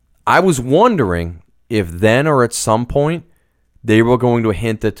I was wondering if then or at some point they were going to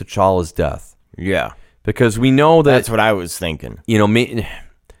hint at T'Challa's death. Yeah. Because we know that... That's what I was thinking.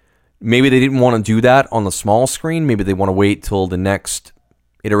 Maybe they didn't want to do that on the small screen. Maybe they want to wait till the next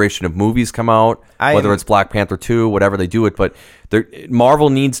iteration of movies come out, whether it's Black Panther 2, whatever they do it. But Marvel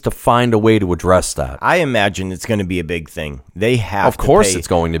needs to find a way to address that. I imagine it's going to be a big thing. They have Of course it's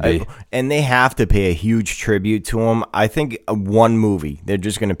going to be. And they have to pay a huge tribute to him. I think one movie. They're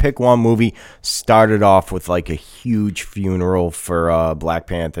just going to pick one movie, start it off with like a huge funeral for Black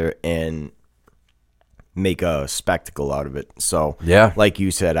Panther, and make a spectacle out of it. So, yeah, like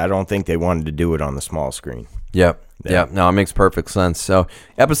you said, I don't think they wanted to do it on the small screen. Yep. Yeah. No, it makes perfect sense. So,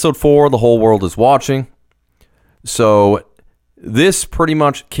 episode 4, the whole world is watching. So, this pretty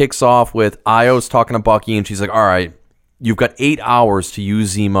much kicks off with Io's talking to Bucky, and she's like, all right, you've got 8 hours to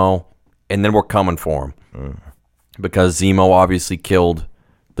use Zemo, and then we're coming for him. Because Zemo obviously killed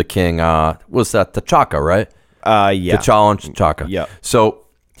the king. Was that T'Chaka, right? Yeah. T'Challa and T'Chaka. Yeah. So,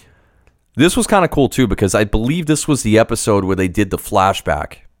 this was kind of cool, too, because I believe this was the episode where they did the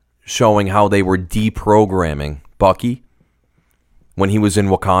flashback showing how they were deprogramming Bucky when he was in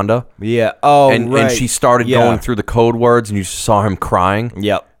Wakanda. Yeah. Oh, and, right. And she started going through the code words, and you saw him crying.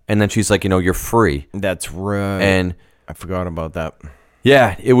 Yep. And then she's like, you're free. That's right. And I forgot about that.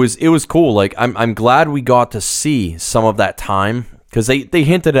 Yeah, it was cool. Like, I'm glad we got to see some of that time, because they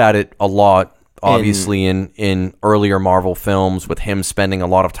hinted at it a lot. Obviously, in earlier Marvel films, with him spending a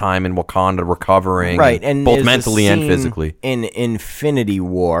lot of time in Wakanda recovering, right, and both mentally and physically. In Infinity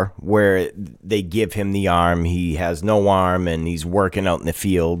War, where they give him the arm, he has no arm, and he's working out in the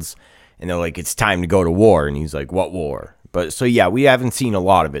fields, and they're like, "It's time to go to war," and he's like, "What war?" But so yeah, we haven't seen a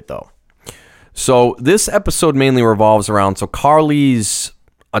lot of it though. So this episode mainly revolves around Carly's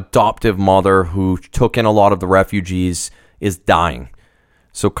adoptive mother, who took in a lot of the refugees, is dying.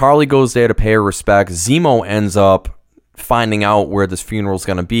 So Carly goes there to pay her respects. Zemo ends up finding out where this funeral's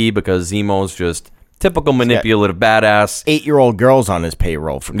going to be, because Zemo's just typical manipulative badass. 8-year-old girls on his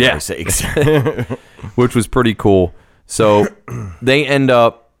payroll, for Christ's sakes. Which was pretty cool. So they end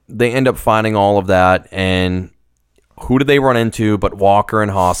up finding all of that, and who did they run into but Walker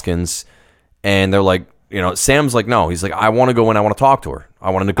and Hoskins? And they're like, Sam's like, no. He's like, I want to go in. I want to talk to her.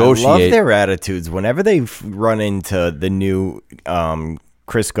 I want to negotiate. I love their attitudes whenever they run into the new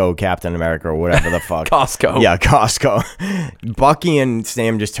Crisco Captain America or whatever the fuck. Costco. Yeah, Costco. Bucky and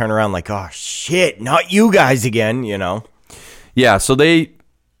Sam just turn around like, oh shit, not you guys again, Yeah, so they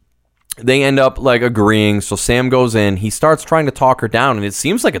they end up like agreeing. So Sam goes in. He starts trying to talk her down, and it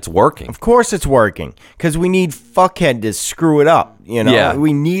seems like it's working. Of course it's working, because we need fuckhead to screw it up. You know, Yeah,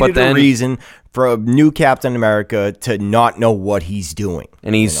 we needed then- a reason for a new Captain America to not know what he's doing.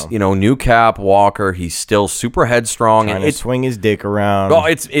 And he's, new Cap, Walker. He's still super headstrong, Trying and to it's swing his dick around. well,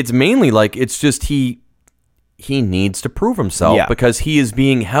 it's mainly like it's just he needs to prove himself Yeah. because he is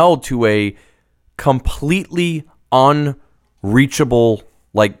being held to a completely unreachable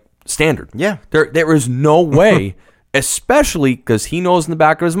like standard. Yeah. There is no way, especially because he knows in the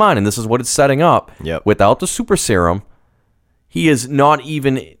back of his mind, and this is what it's setting up. Yep. Without the super serum, he is not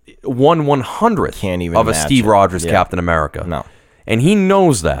even 1/100th Can't even of a match Steve it. Rogers Yeah. Captain America. No. And he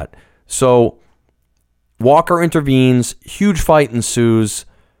knows that. So Walker intervenes, huge fight ensues,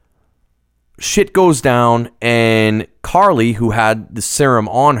 shit goes down, and Carly, who had the serum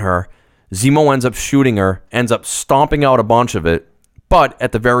on her, Zemo ends up shooting her, ends up stomping out a bunch of it, but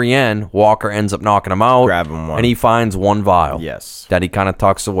at the very end, Walker ends up knocking him out, Grabbing one. and he finds one vial Yes. that he kind of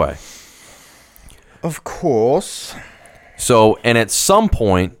tucks away. Of course. So, and at some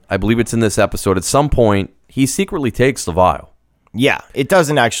point, I believe it's in this episode, at some point, he secretly takes the vial. Yeah, it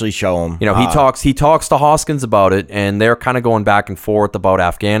doesn't actually show him. You know, he talks to Hoskins about it, and they're kind of going back and forth about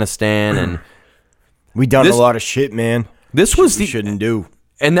Afghanistan, and We done this- a lot of shit, man. this was We the shouldn't do.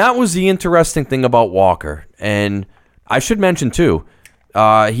 and that was the interesting thing about Walker. And I should mention too,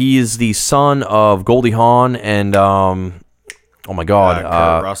 he is the son of Goldie Hawn and oh my God,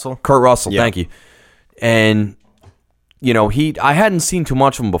 Kurt Russell? Kurt Russell, Yeah. thank you. And I hadn't seen too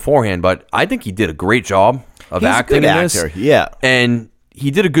much of him beforehand, but I think he did a great job of He's a acting good in this. actor, yeah. And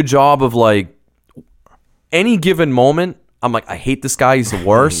he did a good job of like any given moment, I'm like, I hate this guy, he's the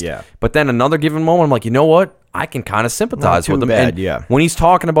worst. Yeah. But then another given moment, I'm like, you know what? I can kind of sympathize Not with too him. bad, And yeah. when he's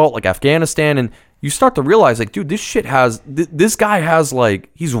talking about like Afghanistan, and you start to realize like, dude, this shit has this guy has like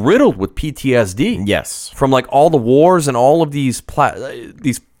he's riddled with PTSD. Yes. From like all the wars and all of these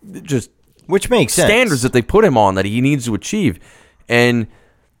just Which makes sense. standards that they put him on that he needs to achieve, and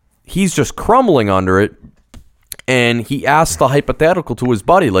he's just crumbling under it. And he asked the hypothetical to his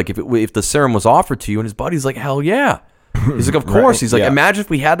buddy, like if the serum was offered to you, and his buddy's like, hell yeah. He's like, of course. He's like, yeah. imagine if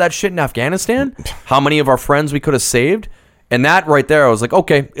we had that shit in Afghanistan, how many of our friends we could have saved. And that right there, I was like,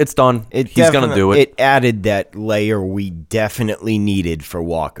 okay, it's done. He's gonna do it. It added that layer we definitely needed for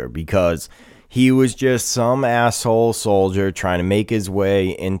Walker, because he was just some asshole soldier trying to make his way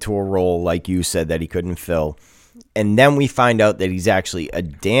into a role, like you said, that he couldn't fill. And then we find out that he's actually a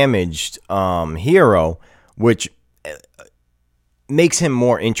damaged hero, which makes him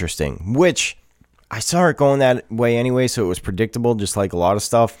more interesting, which I saw it going that way anyway, so it was predictable, just like a lot of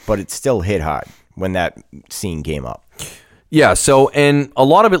stuff, but it still hit hard when that scene came up. Yeah, so, and a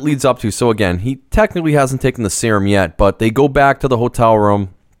lot of it leads up to, so again, he technically hasn't taken the serum yet, but they go back to the hotel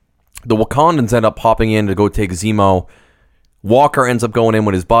room. The Wakandans end up popping in to go take Zemo. Walker ends up going in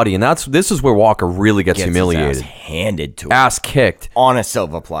with his buddy, and this is where Walker really gets humiliated. His ass handed to him Ass kicked. on a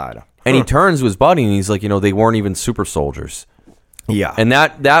silver platter. And he turns to his buddy, and he's like, they weren't even super soldiers. Yeah. And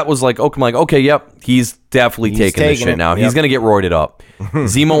that was like, okay, I'm like, okay, yep, he's definitely taking this taking shit it, now. yep. He's going to get roided up.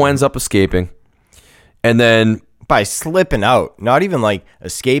 Zemo ends up escaping. And then by slipping out, not even like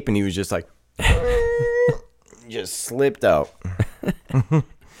escaping, he was just like just slipped out.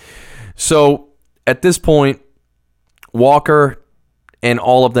 So at this point, Walker and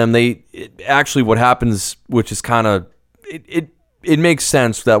all of them, actually what happens, which is kind of it makes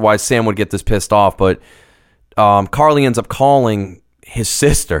sense that why Sam would get this pissed off, but Carly ends up calling his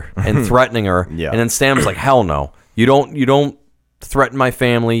sister and threatening her, Yeah. and then Sam's like, hell no, you don't threaten my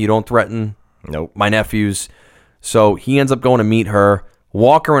family, you don't threaten Nope. my nephews. So he ends up going to meet her.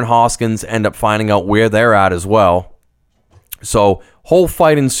 Walker and Hoskins end up finding out where they're at as well. So whole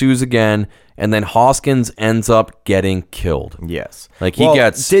fight ensues again, and then Hoskins ends up getting killed. Yes. Like, he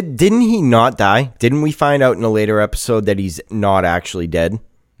gets- Didn't he not die? Didn't we find out in a later episode that he's not actually dead?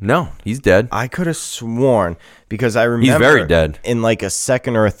 No, he's dead. I could have sworn, because I remember very dead. in like a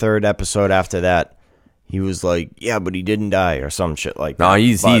second or a third episode after that, he was like, yeah, but he didn't die or some shit like that. No,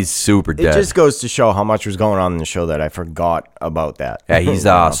 he's But super it dead. just goes to show how much was going on in the show that I forgot about that. Yeah, he's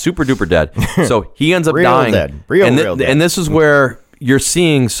super duper dead. So he ends up Real dying. dead. Real dead. And this is where you're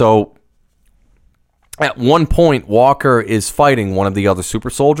seeing, so at one point, Walker is fighting one of the other super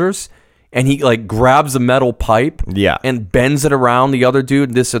soldiers, and he like grabs a metal pipe, Yeah. and bends it around the other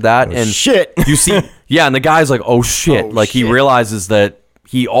dude, this or that, and shit. you see, yeah, and the guy's like, oh shit, Oh, like he shit. realizes that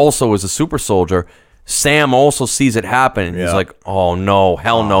he also is a super soldier. Sam also sees it happen, and he's Yeah. like, oh no,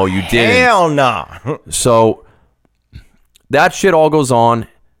 hell no, you didn't. Hell nah. So that shit all goes on.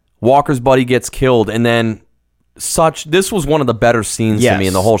 Walker's buddy gets killed, and then this was one of the better scenes to me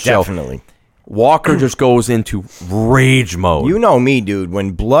in the whole show. Definitely. Walker just goes into rage mode. You know me, dude.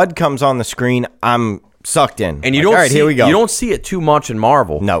 When blood comes on the screen, I'm sucked in. And you Like, don't all right, see, here we go. You don't see it too much in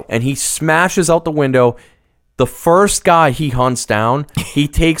Marvel. No. And he smashes out the window. The first guy he hunts down, he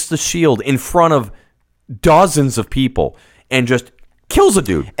takes the shield in front of dozens of people and just kills a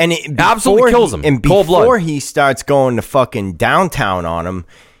dude. And absolutely kills him. And Cold blood. before he starts going to fucking downtown on him,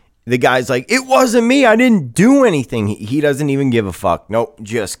 the guy's like, "It wasn't me. I didn't do anything." He doesn't even give a fuck. Nope,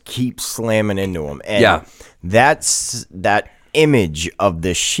 just keep slamming into him. And Yeah. that's that image of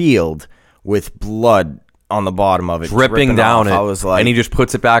the shield with blood on the bottom of it dripping down off. it. I was like, and he just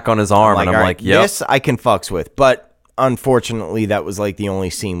puts it back on his arm, and I'm all like, right, yep. this I can fucks with. But unfortunately, that was like the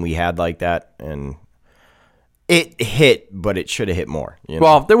only scene we had like that, and it hit, but it should have hit more. You know?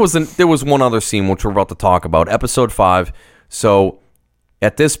 Well, there was one other scene which we're about to talk about, episode 5. So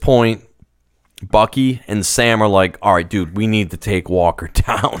at this point, Bucky and Sam are like, all right, dude, we need to take Walker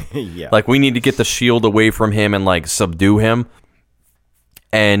down. Yeah. Like, we need to get the shield away from him and, like, subdue him.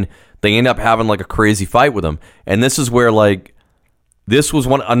 And they end up having, like, a crazy fight with him. And this is where, like, this was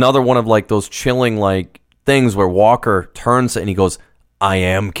another one of, like, those chilling, like, things where Walker turns and he goes, I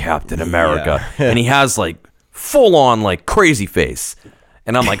am Captain America. And he has, like, full-on, like, crazy face.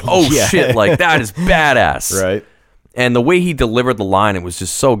 And I'm like, oh, Yeah. shit, like, that is badass. Right. And the way he delivered the line, it was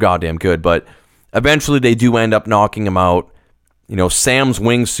just so goddamn good. But eventually they do end up knocking him out. You know, Sam's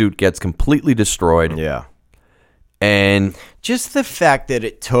wingsuit gets completely destroyed. Yeah. And Just the fact that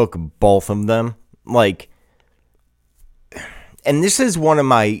it took both of them, like, and this is one of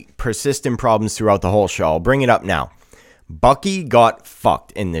my persistent problems throughout the whole show. I'll bring it up now. Bucky got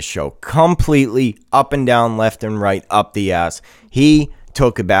fucked in this show completely, up and down, left and right, up the ass. He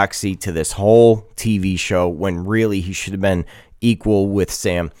took a backseat to this whole TV show when really he should have been equal with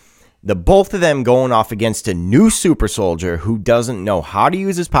Sam. The both of them going off against a new super soldier who doesn't know how to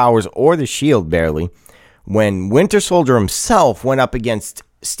use his powers or the shield barely. When Winter Soldier himself went up against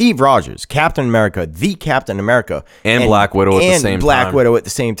Steve Rogers, Captain America, the Captain America, And Black Widow at the same Black time. Widow at the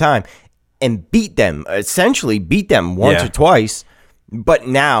same time, and essentially beat them once Yeah. or twice. But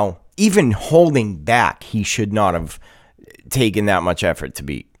now, even holding back, he should not have taken that much effort to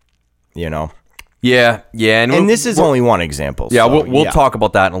beat. You know, yeah. and this is only one example. Yeah, so, we'll talk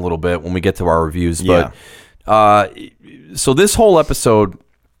about that in a little bit when we get to our reviews. Yeah. But so this whole episode,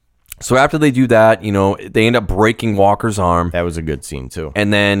 so after they do that, you know, they end up breaking Walker's arm. That was a good scene too.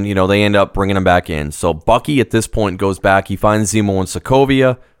 And then, you know, they end up bringing him back in. So Bucky at this point goes back. He finds Zemo in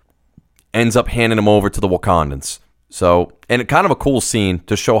Sokovia, ends up handing him over to the Wakandans. So, and it kind of a cool scene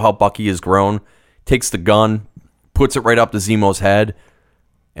to show how Bucky has grown. Takes the gun, puts it right up to Zemo's head,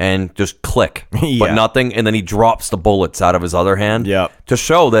 and just click, but Yeah. nothing. And then he drops the bullets out of his other hand Yep. to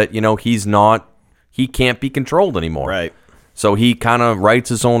show that, you know, he can't be controlled anymore. Right. So he kind of writes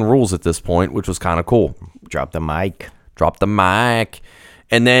his own rules at this point, which was kind of cool. Drop the mic. Drop the mic.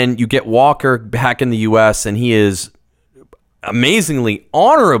 And then you get Walker back in the U.S., and he is amazingly,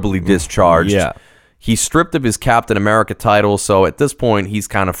 honorably discharged. Yeah. He's stripped of his Captain America title, so at this point, he's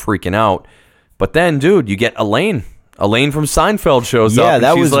kind of freaking out. But then, dude, you get Elaine. Elaine from Seinfeld shows up. Yeah, and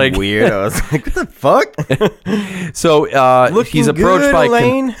that she's was like, weird. I was like, what the fuck? So Looking he's approached good, by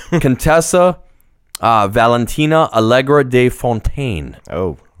Elaine. Contessa Valentina Allegra de Fontaine.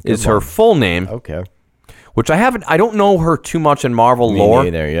 Oh, Is her full name, okay. which I don't know her too much in Marvel lore.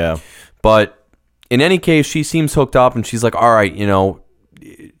 Me neither, yeah. But in any case, she seems hooked up, and she's like, all right, you know,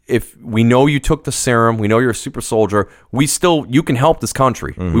 if we know you took the serum, we know you're a super soldier, you can help this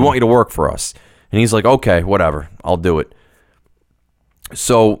country. We want you to work for us. And he's like, okay, whatever, I'll do it.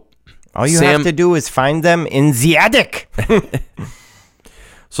 So All you Sam- have to do is find them in the attic.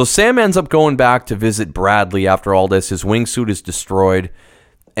 So Sam ends up going back to visit Bradley after all this. His wingsuit is destroyed.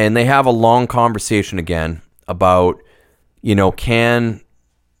 And they have a long conversation again about, you know,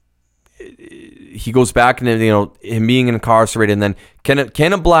 he goes back into, you know, him being incarcerated, and then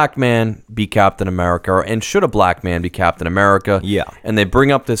can a black man be Captain America, and should a black man be Captain America? Yeah. And they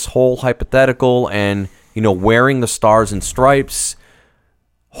bring up this whole hypothetical, and, you know, wearing the stars and stripes,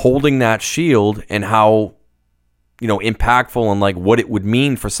 holding that shield, and how, you know, impactful and like what it would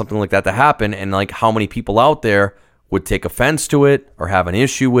mean for something like that to happen, and like how many people out there would take offense to it or have an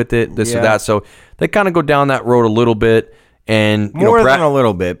issue with it, this or Yeah. that. So they kind of go down that road a little bit. And you More know, than a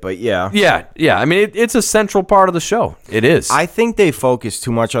little bit, but yeah. yeah. I mean, it's a central part of the show. It is. I think they focus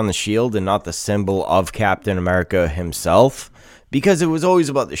too much on the shield and not the symbol of Captain America himself, because it was always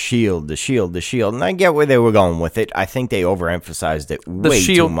about the shield, the shield, the shield. And I get where they were going with it. I think they overemphasized it way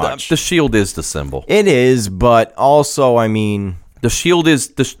shield, too much. The shield is the symbol. It is, but also, I mean, The shield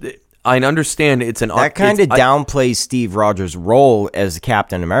is I understand it's an That kind of downplays Steve Rogers' role as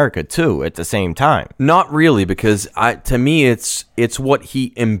Captain America too. At the same time, not really, because to me it's what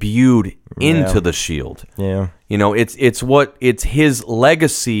he imbued into the Shield. Yeah, you know, it's his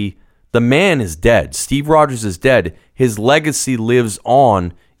legacy. The man is dead. Steve Rogers is dead. His legacy lives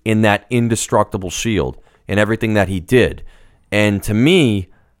on in that indestructible Shield and everything that he did. And to me,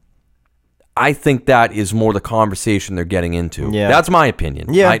 I think that is more the conversation they're getting into. Yeah. That's my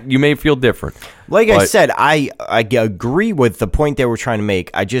opinion. Yeah. You may feel different. I said, I agree with the point they were trying to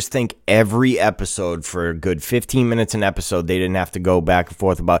make. I just think every episode, for a good 15 minutes an episode, they didn't have to go back and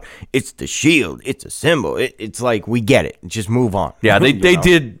forth about, it's the Shield, it's a symbol. It's like, we get it. Just move on. Yeah, they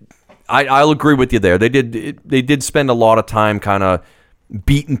did. I'll agree with you there. They did spend a lot of time kind of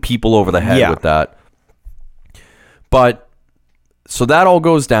beating people over the head with that. But so that all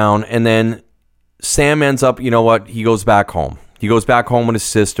goes down, and then Sam ends up, you know what? He goes back home. He goes back home with his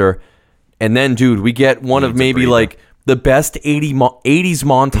sister, and then, dude, we get one of maybe like the best 80s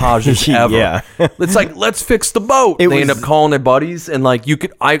montages ever. Yeah. It's like, let's fix the boat. They end up calling their buddies, and like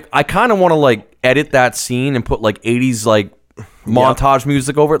I kind of want to like edit that scene and put like 80s like montage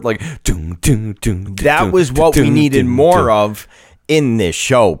music over it, like doom, doom, doom. That was what we needed more of in this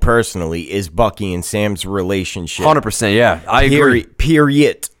show, personally, is Bucky and Sam's relationship. 100%, yeah. I agree.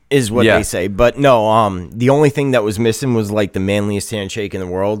 Period is what they say. But no, the only thing that was missing was like the manliest handshake in the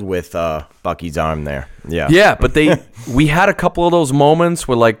world with Bucky's arm there. Yeah. Yeah, but we had a couple of those moments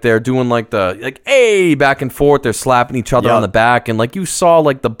where like they're doing like hey, back and forth, they're slapping each other on the back, and like you saw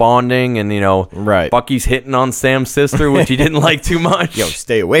like the bonding, and you know, Bucky's hitting on Sam's sister, which he didn't like too much. Yo,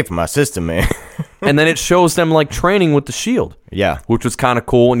 stay away from my sister, man. And then it shows them like training with the Shield. Yeah. Which was kind of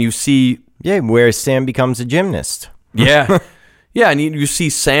cool, and you see where Sam becomes a gymnast. Yeah. Yeah, and you see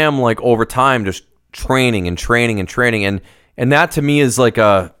Sam like over time just training and training and training, and that to me is like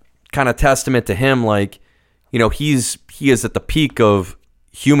a kind of testament to him, like, you know, he is at the peak of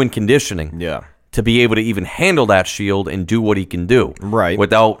human conditioning. Yeah. To be able to even handle that Shield and do what he can do. Right.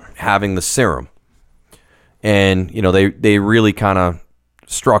 Without having the serum. And, you know, they really kind of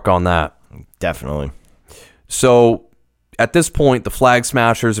struck on that. Definitely. So at this point, the Flag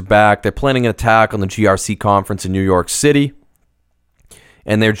Smashers are back. They're planning an attack on the GRC conference in New York City.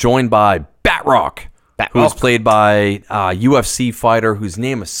 And they're joined by Batroc, who's played by a UFC fighter whose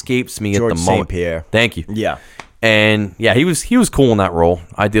name escapes me George at the moment. St. Pierre. Thank you. Yeah. And yeah, he was cool in that role.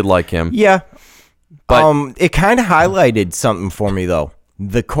 I did like him. Yeah. But it kind of highlighted something for me, though.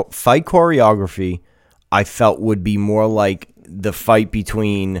 The fight choreography, I felt, would be more like the fight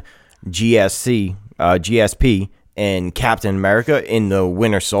between GSP, and Captain America in The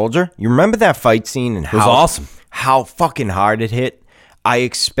Winter Soldier. You remember that fight scene and it was awesome. How fucking hard it hit? I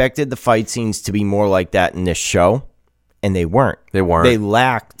expected the fight scenes to be more like that in this show, and they weren't. They weren't. They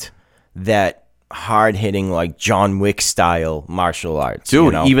lacked that hard-hitting, like John Wick style martial arts. Dude,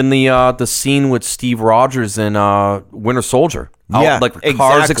 you know? even the scene with Steve Rogers in Winter Soldier. Yeah, like the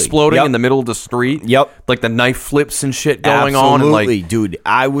cars exactly. exploding in the middle of the street. Yep. Like the knife flips and shit going on. Absolutely, and like, dude.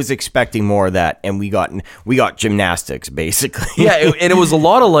 I was expecting more of that, and we got gymnastics, basically. Yeah, and it was a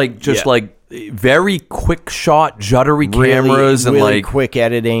lot of like just like very quick shot, juddery cameras and really like quick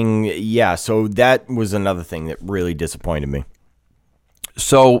editing. Yeah, so that was another thing that really disappointed me.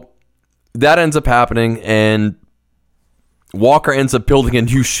 So that ends up happening, and Walker ends up building a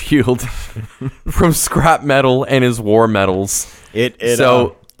new shield from scrap metal and his war medals.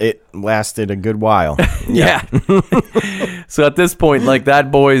 It lasted a good while. Yeah. So at this point, like that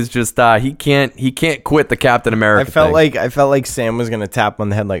boy is just he can't quit the Captain America. I felt like Sam was gonna tap on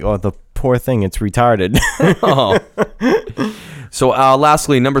the head, like, oh, the poor thing, it's retarded. Oh. So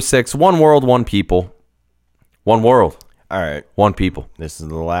lastly, number 6, one world, one people. One world. All right. One people. This is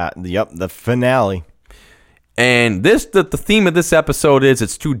the finale. And the theme of this episode is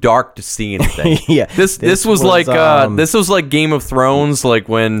it's too dark to see anything. Yeah. This was like Game of Thrones, like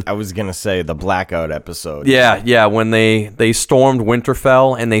when I was gonna say the blackout episode. Yeah, when they stormed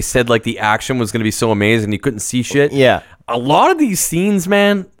Winterfell and they said like the action was gonna be so amazing you couldn't see shit. Yeah. A lot of these scenes,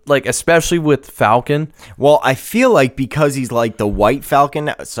 man, like especially with Falcon. Well, I feel like because he's like the White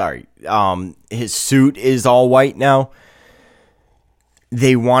Falcon. Sorry, his suit is all white now.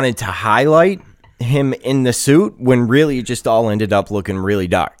 They wanted to highlight him in the suit when really it just all ended up looking really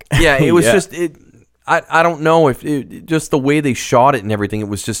dark. Yeah, it was just I don't know if just the way they shot it and everything, it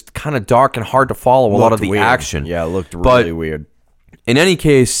was just kind of dark and hard to follow a lot of the action. Yeah, it looked really weird. In any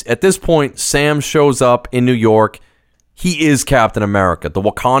case, at this point, Sam shows up in New York. He is Captain America. The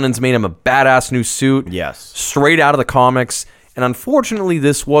Wakandans made him a badass new suit. Yes. Straight out of the comics. And unfortunately,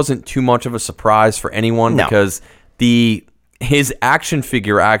 this wasn't too much of a surprise for anyone because his action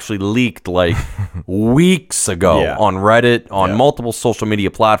figure actually leaked like weeks ago Yeah. on Reddit, on multiple social media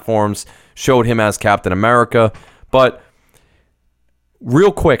platforms, showed him as Captain America. But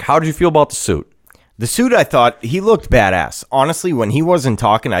real quick, how did you feel about the suit? The suit, I thought, he looked badass. Honestly, when he wasn't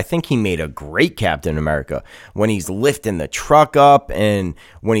talking, I think he made a great Captain America. When he's lifting the truck up and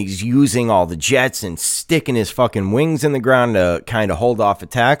when he's using all the jets and sticking his fucking wings in the ground to kind of hold off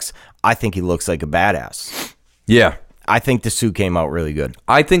attacks, I think he looks like a badass. Yeah. I think the suit came out really good.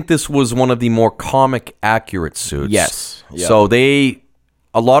 I think this was one of the more comic accurate suits. Yes. Yeah. So a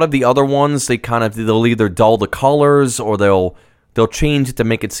lot of the other ones, they'll either dull the colors or they'll change it to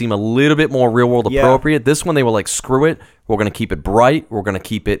make it seem a little bit more real world appropriate. This one, they were like, screw it. We're going to keep it bright. We're going to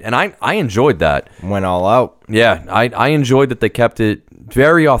keep it. And I enjoyed that. Went all out. Yeah, I enjoyed that they kept it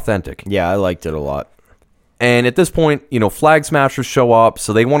very authentic. Yeah, I liked it a lot. And at this point, Flag Smashers show up,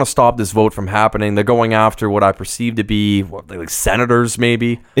 so they want to stop this vote from happening. They're going after what I perceive to be like senators,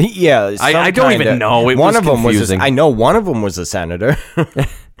 maybe. Yeah, I don't even know. It one was of them confusing. I know one of them was a senator.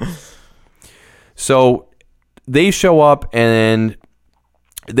 So they show up and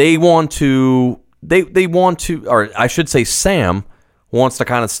they want to, or I should say Sam wants to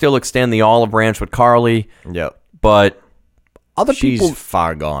kind of still extend the olive branch with Carly. Yep. But other She's people,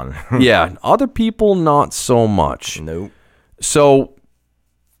 far gone. yeah, other people not so much. Nope. So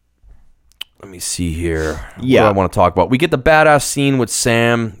let me see here. What Yeah. do I want to talk about? We get the badass scene with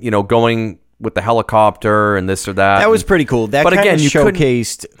Sam, going with the helicopter and this or that. That was pretty cool. That But kind again, of you couldn't-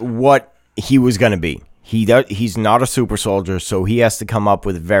 showcased what he was going to be. He's not a super soldier, so he has to come up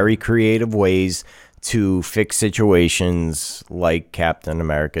with very creative ways to fix situations like Captain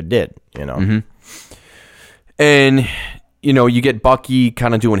America did, Mm-hmm. And, you get Bucky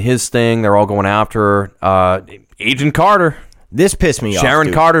kind of doing his thing. They're all going after Agent Carter. This pissed me off. Sharon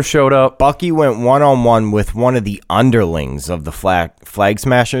dude. Carter showed up. Bucky went one-on-one with one of the underlings of the Flag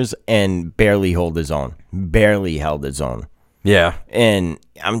Smashers and barely held his own. Yeah. And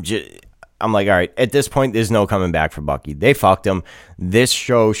I'm like, all right, at this point, there's no coming back for Bucky. They fucked him. This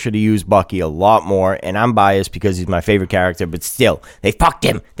show should have used Bucky a lot more, and I'm biased because he's my favorite character, but still, they fucked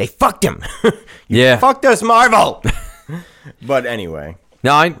him. Yeah. Fucked us, Marvel. But anyway.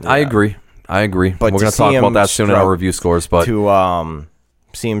 No, I agree. But we're going to talk about that soon in our review scores. But to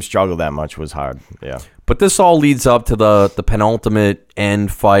see him struggle that much was hard. Yeah. But this all leads up to the penultimate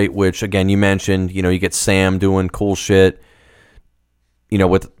end fight, which, again, you mentioned, you get Sam doing cool shit,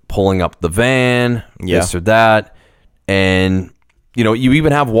 with pulling up the van, this or that. And, you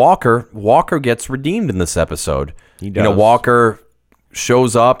even have Walker. Walker gets redeemed in this episode. He does. Walker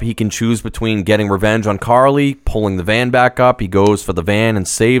shows up. He can choose between getting revenge on Carly, pulling the van back up. He goes for the van and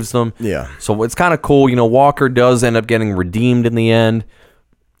saves them. Yeah. So it's kind of cool. Walker does end up getting redeemed in the end.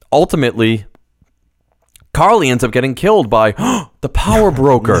 Ultimately, Carly ends up getting killed by the power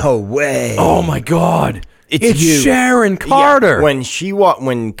broker. No way. Oh my God. It's you. Sharon Carter. Yeah,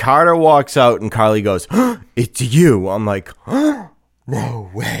 when Carter walks out and Carly goes, "It's you," I'm like,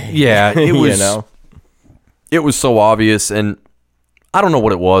 no way. Yeah, it was. It was so obvious, and I don't know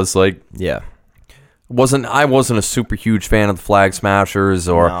what it was. Like, yeah, I wasn't a super huge fan of the Flag Smashers,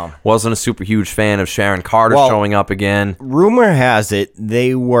 or wasn't a super huge fan of Sharon Carter showing up again. Rumor has it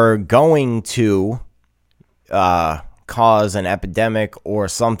they were going to cause an epidemic or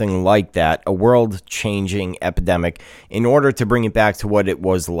something like that, a world-changing epidemic, in order to bring it back to what it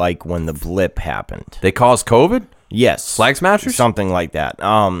was like when the blip happened. They caused COVID? Yes. Flag Smashers? Something like that.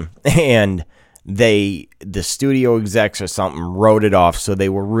 And the studio execs or something wrote it off, so they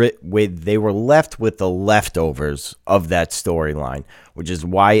were left with the leftovers of that storyline, which is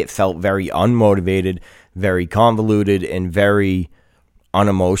why it felt very unmotivated, very convoluted, and very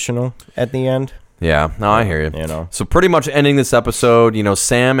unemotional at the end. Yeah, no, I hear you. So pretty much ending this episode,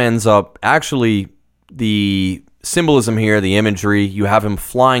 Sam ends up, actually, the symbolism here, the imagery, you have him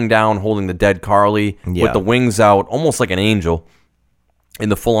flying down holding the dead Carly with the wings out, almost like an angel, in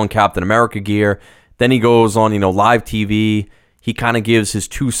the full-on Captain America gear. Then he goes on, live TV. He kind of gives his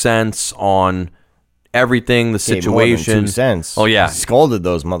 2 cents on everything, the situation. More than 2 cents. Oh, yeah. He scolded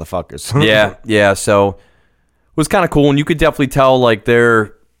those motherfuckers. yeah. So it was kind of cool, and you could definitely tell, like,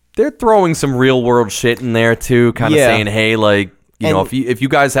 they're throwing some real world shit in there too, kind of saying, hey, like, if you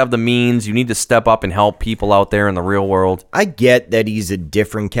guys have the means, you need to step up and help people out there in the real world. I get that he's a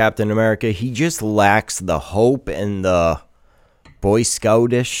different Captain America. He just lacks the hope and the Boy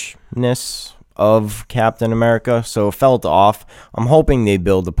Scoutishness of Captain America, so it felt off. I'm hoping they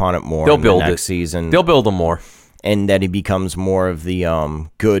build upon it more in the next season. They'll build him more. And that he becomes more of the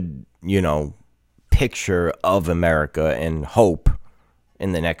good, picture of America and hope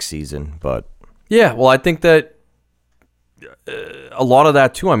in the next season. But yeah, well, I think that a lot of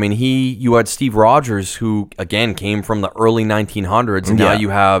that too. I mean, you had Steve Rogers, who again came from the early 1900s, and now you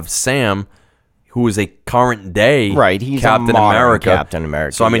have Sam, who is a current day He's Captain a modern America. Captain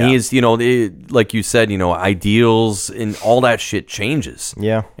America. So I mean, he's like you said, ideals and all that shit changes.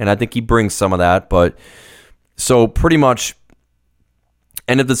 Yeah, and I think he brings some of that. But so pretty much,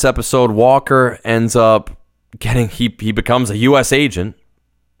 end of this episode, Walker ends up he becomes a U.S. agent.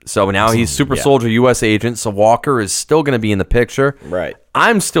 So now he's Super Soldier U.S. agent. So Walker is still going to be in the picture. Right.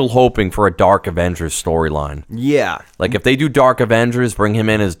 I'm still hoping for a Dark Avengers storyline. Yeah. Like if they do Dark Avengers, bring him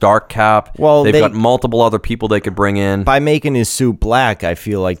in as Dark Cap. Well, they've got multiple other people they could bring in. By making his suit black, I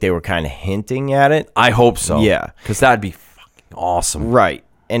feel like they were kind of hinting at it. I hope so. Yeah. Because that'd be fucking awesome. Right.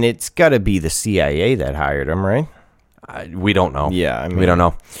 And it's got to be the CIA that hired him, right? We don't know. Yeah, I mean, we don't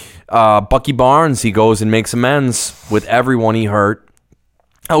know. Bucky Barnes, he goes and makes amends with everyone he hurt.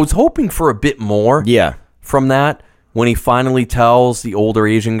 I was hoping for a bit more from that when he finally tells the older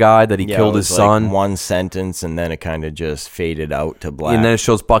Asian guy that he killed his son. Like one sentence, and then it kind of just faded out to black. And then it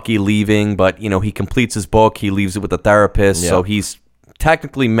shows Bucky leaving, but, he completes his book. He leaves it with a therapist, so he's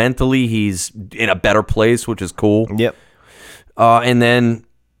technically, mentally, he's in a better place, which is cool. Yep. And then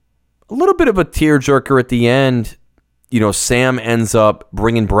a little bit of a tearjerker at the end. Sam ends up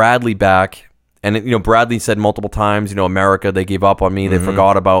bringing Bradley back. And, Bradley said multiple times, America, they gave up on me. They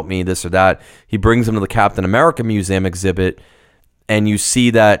forgot about me, this or that. He brings him to the Captain America Museum exhibit. And you see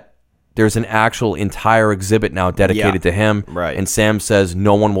that there's an actual entire exhibit now dedicated to him. Right. And Sam says,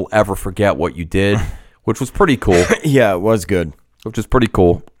 no one will ever forget what you did, which was pretty cool. Yeah, it was good. Which is pretty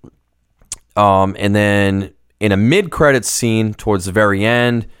cool. And then in a mid-credits scene towards the very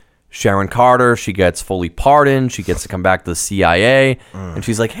end, Sharon Carter, she gets fully pardoned. She gets to come back to the CIA, and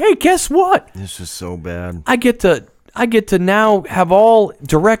she's like, "Hey, guess what? This is so bad. I get to now have all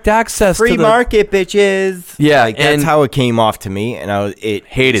direct access Free to the market, bitches." Yeah, like, that's how it came off to me, and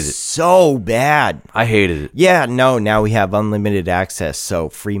hated it so bad. I hated it. Yeah, no. Now we have unlimited access, so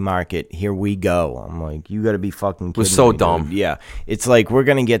free market. Here we go. I'm like, you got to be fucking kidding It was so me, dumb. dude. Yeah, it's like we're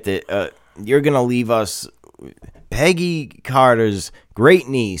gonna get the. You're gonna leave us. Peggy Carter's great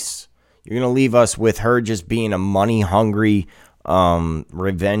niece. You're going to leave us with her just being a money-hungry,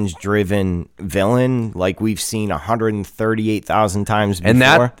 revenge-driven villain like we've seen 138,000 times before. And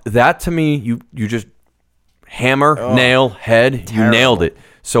that to me, you just hammer, nail, head, terrible. you nailed it.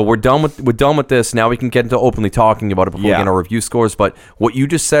 So we're done with this. Now we can get into openly talking about it before we get our review scores. But what you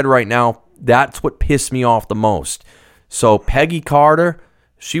just said right now, that's what pissed me off the most. So Peggy Carter,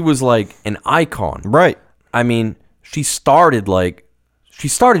 she was like an icon. Right. I mean, she started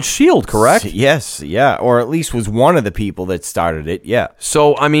S.H.I.E.L.D., correct? Yes, yeah. Or at least was one of the people that started it, yeah.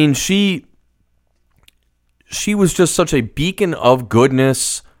 So, I mean, she was just such a beacon of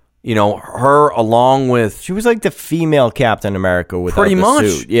goodness. Her along with... She was like the female Captain America without pretty the much.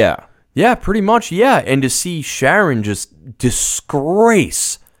 suit. Yeah. Yeah, pretty much, yeah. And to see Sharon just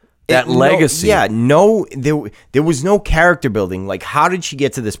disgrace that legacy. There was no character building. Like, how did she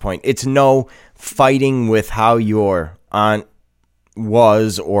get to this point? It's no fighting with how your aunt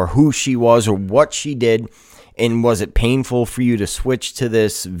was or who she was or what she did. And was it painful for you to switch to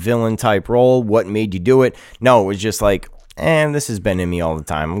this villain type role? What made you do it? No, it was just like, this has been in me all the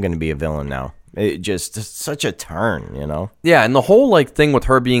time. I'm going to be a villain now. It just such a turn, Yeah, and the whole thing with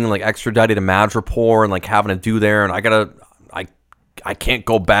her being extradited to Madripoor and having to do there, and I can't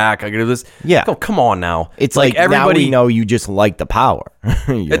go back. I gotta do this. Yeah. Oh, come on now. It's like everybody, now we know you just like the power.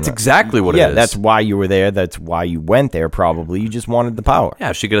 That's exactly what it is. Yeah, that's why you were there. That's why you went there, probably. You just wanted the power.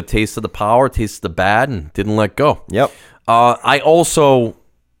 Yeah, she got a taste of the power, tasted the bad, and didn't let go. Yep. I also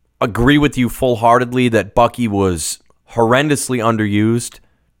agree with you full-heartedly that Bucky was horrendously underused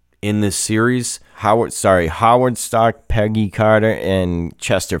in this series. Howard Stark, Peggy Carter, and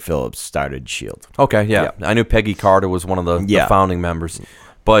Chester Phillips started S.H.I.E.L.D. Okay, yeah. I knew Peggy Carter was one of the founding members.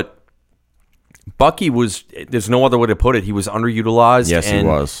 But Bucky was, there's no other way to put it, he was underutilized. Yes, he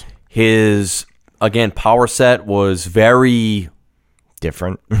was. His, again, power set was very...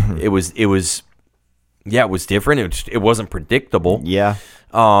 different. It was different. It wasn't predictable. Yeah.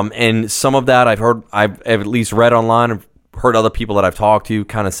 And some of that I've at least read online, I've heard other people that I've talked to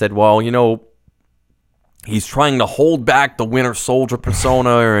kind of said, well, he's trying to hold back the Winter Soldier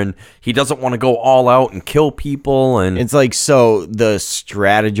persona, and he doesn't want to go all out and kill people. And it's like, so the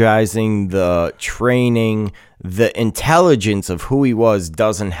strategizing, the training, the intelligence of who he was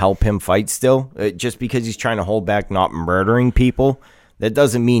doesn't help him fight still. Just because he's trying to hold back not murdering people, that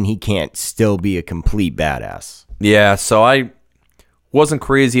doesn't mean he can't still be a complete badass. Yeah, so I wasn't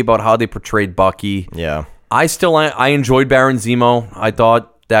crazy about how they portrayed Bucky. Yeah. I enjoyed Baron Zemo. I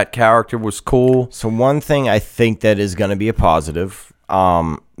thought that character was cool. So one thing I think that is going to be a positive.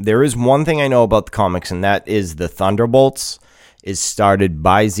 There is one thing I know about the comics, and that is the Thunderbolts is started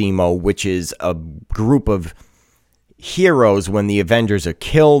by Zemo, which is a group of heroes when the Avengers are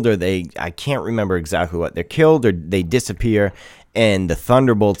killed, or I can't remember exactly what, they're killed or they disappear, and the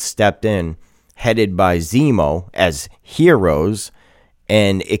Thunderbolts stepped in, headed by Zemo as heroes,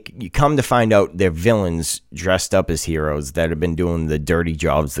 and you come to find out they're villains dressed up as heroes that have been doing the dirty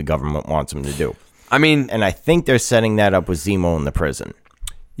jobs the government wants them to do. I mean, And I think they're setting that up with Zemo in the prison.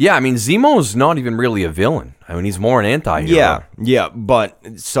 yeah, I mean, Zemo's not even really a villain. I mean, he's more an anti-hero. Yeah, but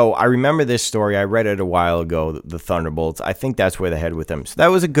so I remember this story. I read it a while ago, the Thunderbolts. I think that's where they head with them. So that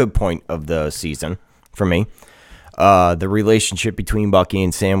was a good point of the season for me. The relationship between Bucky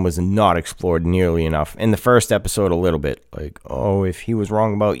and Sam was not explored nearly enough. In the first episode, a little bit. Like, oh, if he was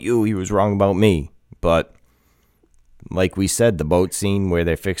wrong about you, he was wrong about me. But like we said, the boat scene where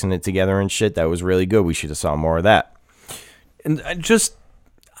they're fixing it together and shit, that was really good. We should have saw more of that. And I just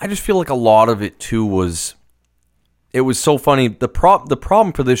feel like a lot of it too was so funny. The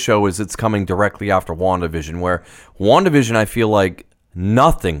problem for this show is it's coming directly after WandaVision, where WandaVision, I feel like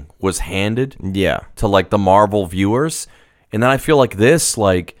nothing was handed to like the Marvel viewers, and then I feel like this,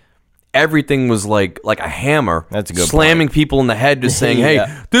 like everything was like a hammer. That's a good slamming point. people in the head, just saying, "Hey,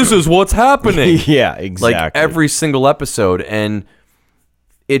 this is what's happening." Yeah, exactly. Like every single episode, and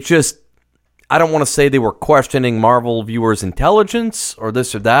it just. I don't want to say they were questioning Marvel viewers' intelligence or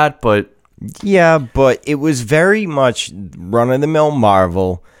this or that, but yeah, but it was very much run-of-the-mill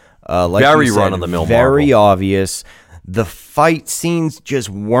Marvel. Like very you said, run-of-the-mill very Marvel. obvious. The fight scenes just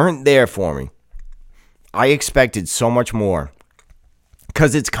weren't there for me. I expected so much more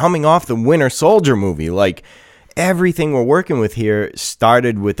because it's coming off the Winter Soldier movie. Like, everything we're working with here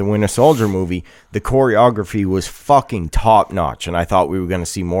started with the Winter Soldier movie. The choreography was fucking top-notch, and I thought we were going to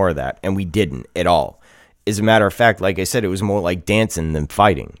see more of that, and we didn't at all. As a matter of fact, like I said, it was more like dancing than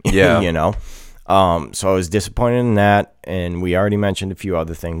fighting. Yeah. You know? So I was disappointed in that, and we already mentioned a few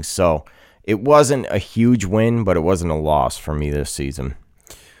other things. So it wasn't a huge win, but it wasn't a loss for me this season.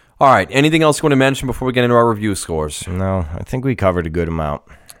 All right, anything else you want to mention before we get into our review scores? No, I think we covered a good amount.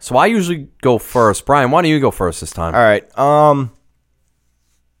 So I usually go first. Brian, why don't you go first this time? All right.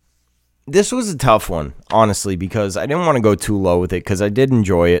 This was a tough one, honestly, because I didn't want to go too low with it because I did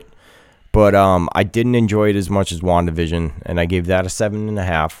enjoy it, but I didn't enjoy it as much as WandaVision, and I gave that a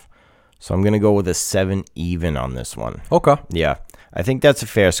 7.5. So I'm gonna go with a 7 even on this one. Okay. Yeah, I think that's a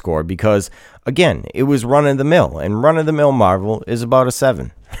fair score because again, it was run of the mill, and run of the mill Marvel is about a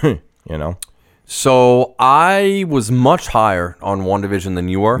 7. You know. So I was much higher on WandaVision than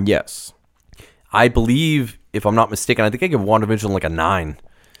you were. Yes. I believe, if I'm not mistaken, I think I give WandaVision like a 9.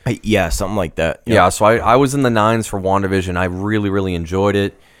 Yeah, something like that. Yep. Yeah, so I was in the 9s for WandaVision. I really, really enjoyed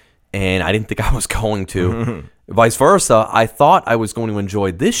it, and I didn't think I was going to. Vice versa, I thought I was going to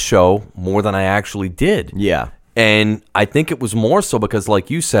enjoy this show more than I actually did. Yeah. And I think it was more so because, like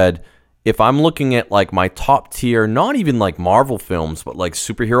you said, if I'm looking at like my top tier, not even like Marvel films, but like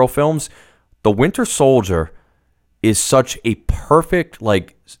superhero films, The Winter Soldier is such a perfect,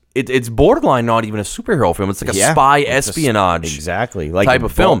 like, it's borderline not even a superhero film. It's like a spy espionage exactly like type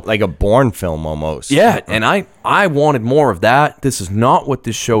of film. Like a Bourne film almost. Yeah, and I wanted more of that. This is not what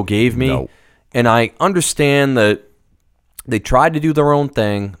this show gave me. No. And I understand that they tried to do their own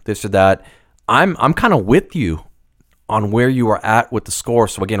thing, this or that. I'm kind of with you on where you are at with the score.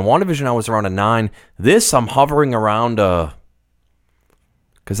 So again, WandaVision, I was around a 9. This, I'm hovering around because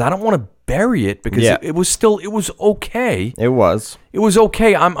I don't want to bury it because it was okay. It was. It was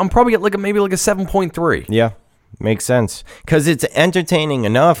okay. I'm probably at maybe a 7.3. Yeah, makes sense. Because it's entertaining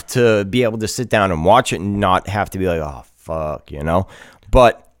enough to be able to sit down and watch it and not have to be like, oh, fuck, you know?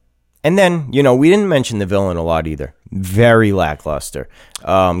 But, and then, you know, we didn't mention the villain a lot either. Very lackluster.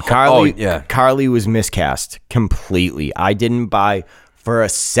 Carly was miscast completely. I didn't buy for a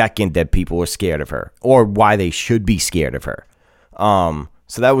second that people were scared of her or why they should be scared of her.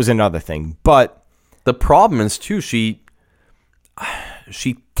 So that was another thing. But the problem is, too, she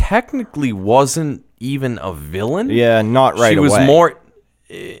technically wasn't even a villain. Yeah, not right away. She was more,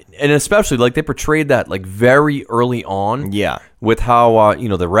 and especially, like, they portrayed that, like, very early on. Yeah. With how,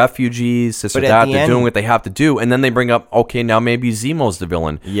 the refugees, this or that, they're doing what they have to do. And then they bring up, okay, now maybe Zemo's the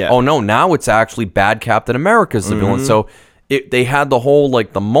villain. Yeah. Oh, no, now it's actually bad Captain America's the villain. So they had the whole,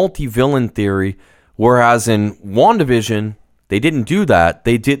 like, the multi-villain theory, whereas in WandaVision, they didn't do that.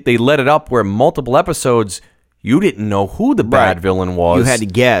 They let it up where multiple episodes, you didn't know who the bad villain was. You had to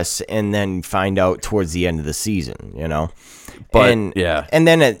guess and then find out towards the end of the season, you know? But, and, yeah. And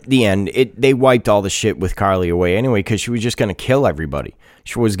then at the end, they wiped all the shit with Carly away anyway because she was just going to kill everybody.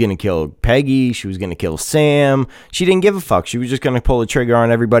 She was going to kill Peggy. She was going to kill Sam. She didn't give a fuck. She was just going to pull the trigger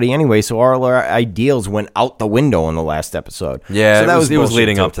on everybody anyway. So all our ideals went out the window in the last episode. Yeah, so it was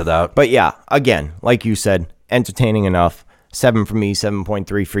leading too. up to that. But yeah, again, like you said, entertaining enough. 7 for me,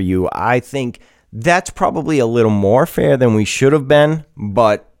 7.3 for you. I think that's probably a little more fair than we should have been,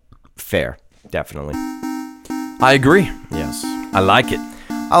 but fair, definitely. I agree. Yes. I like it.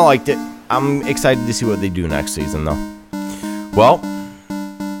 I liked it. I'm excited to see what they do next season, though. Well,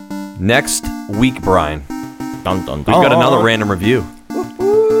 next week, Brian, Dun, dun, we've dun. got another random review.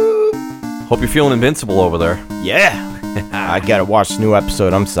 Hope you're feeling invincible over there. Yeah. I gotta watch the new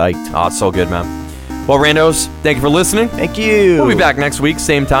episode. I'm psyched. Oh, it's so good, man. Well, randos, thank you for listening. Thank you. We'll be back next week,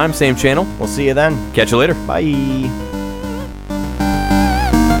 same time, same channel. We'll see you then. Catch you later. Bye.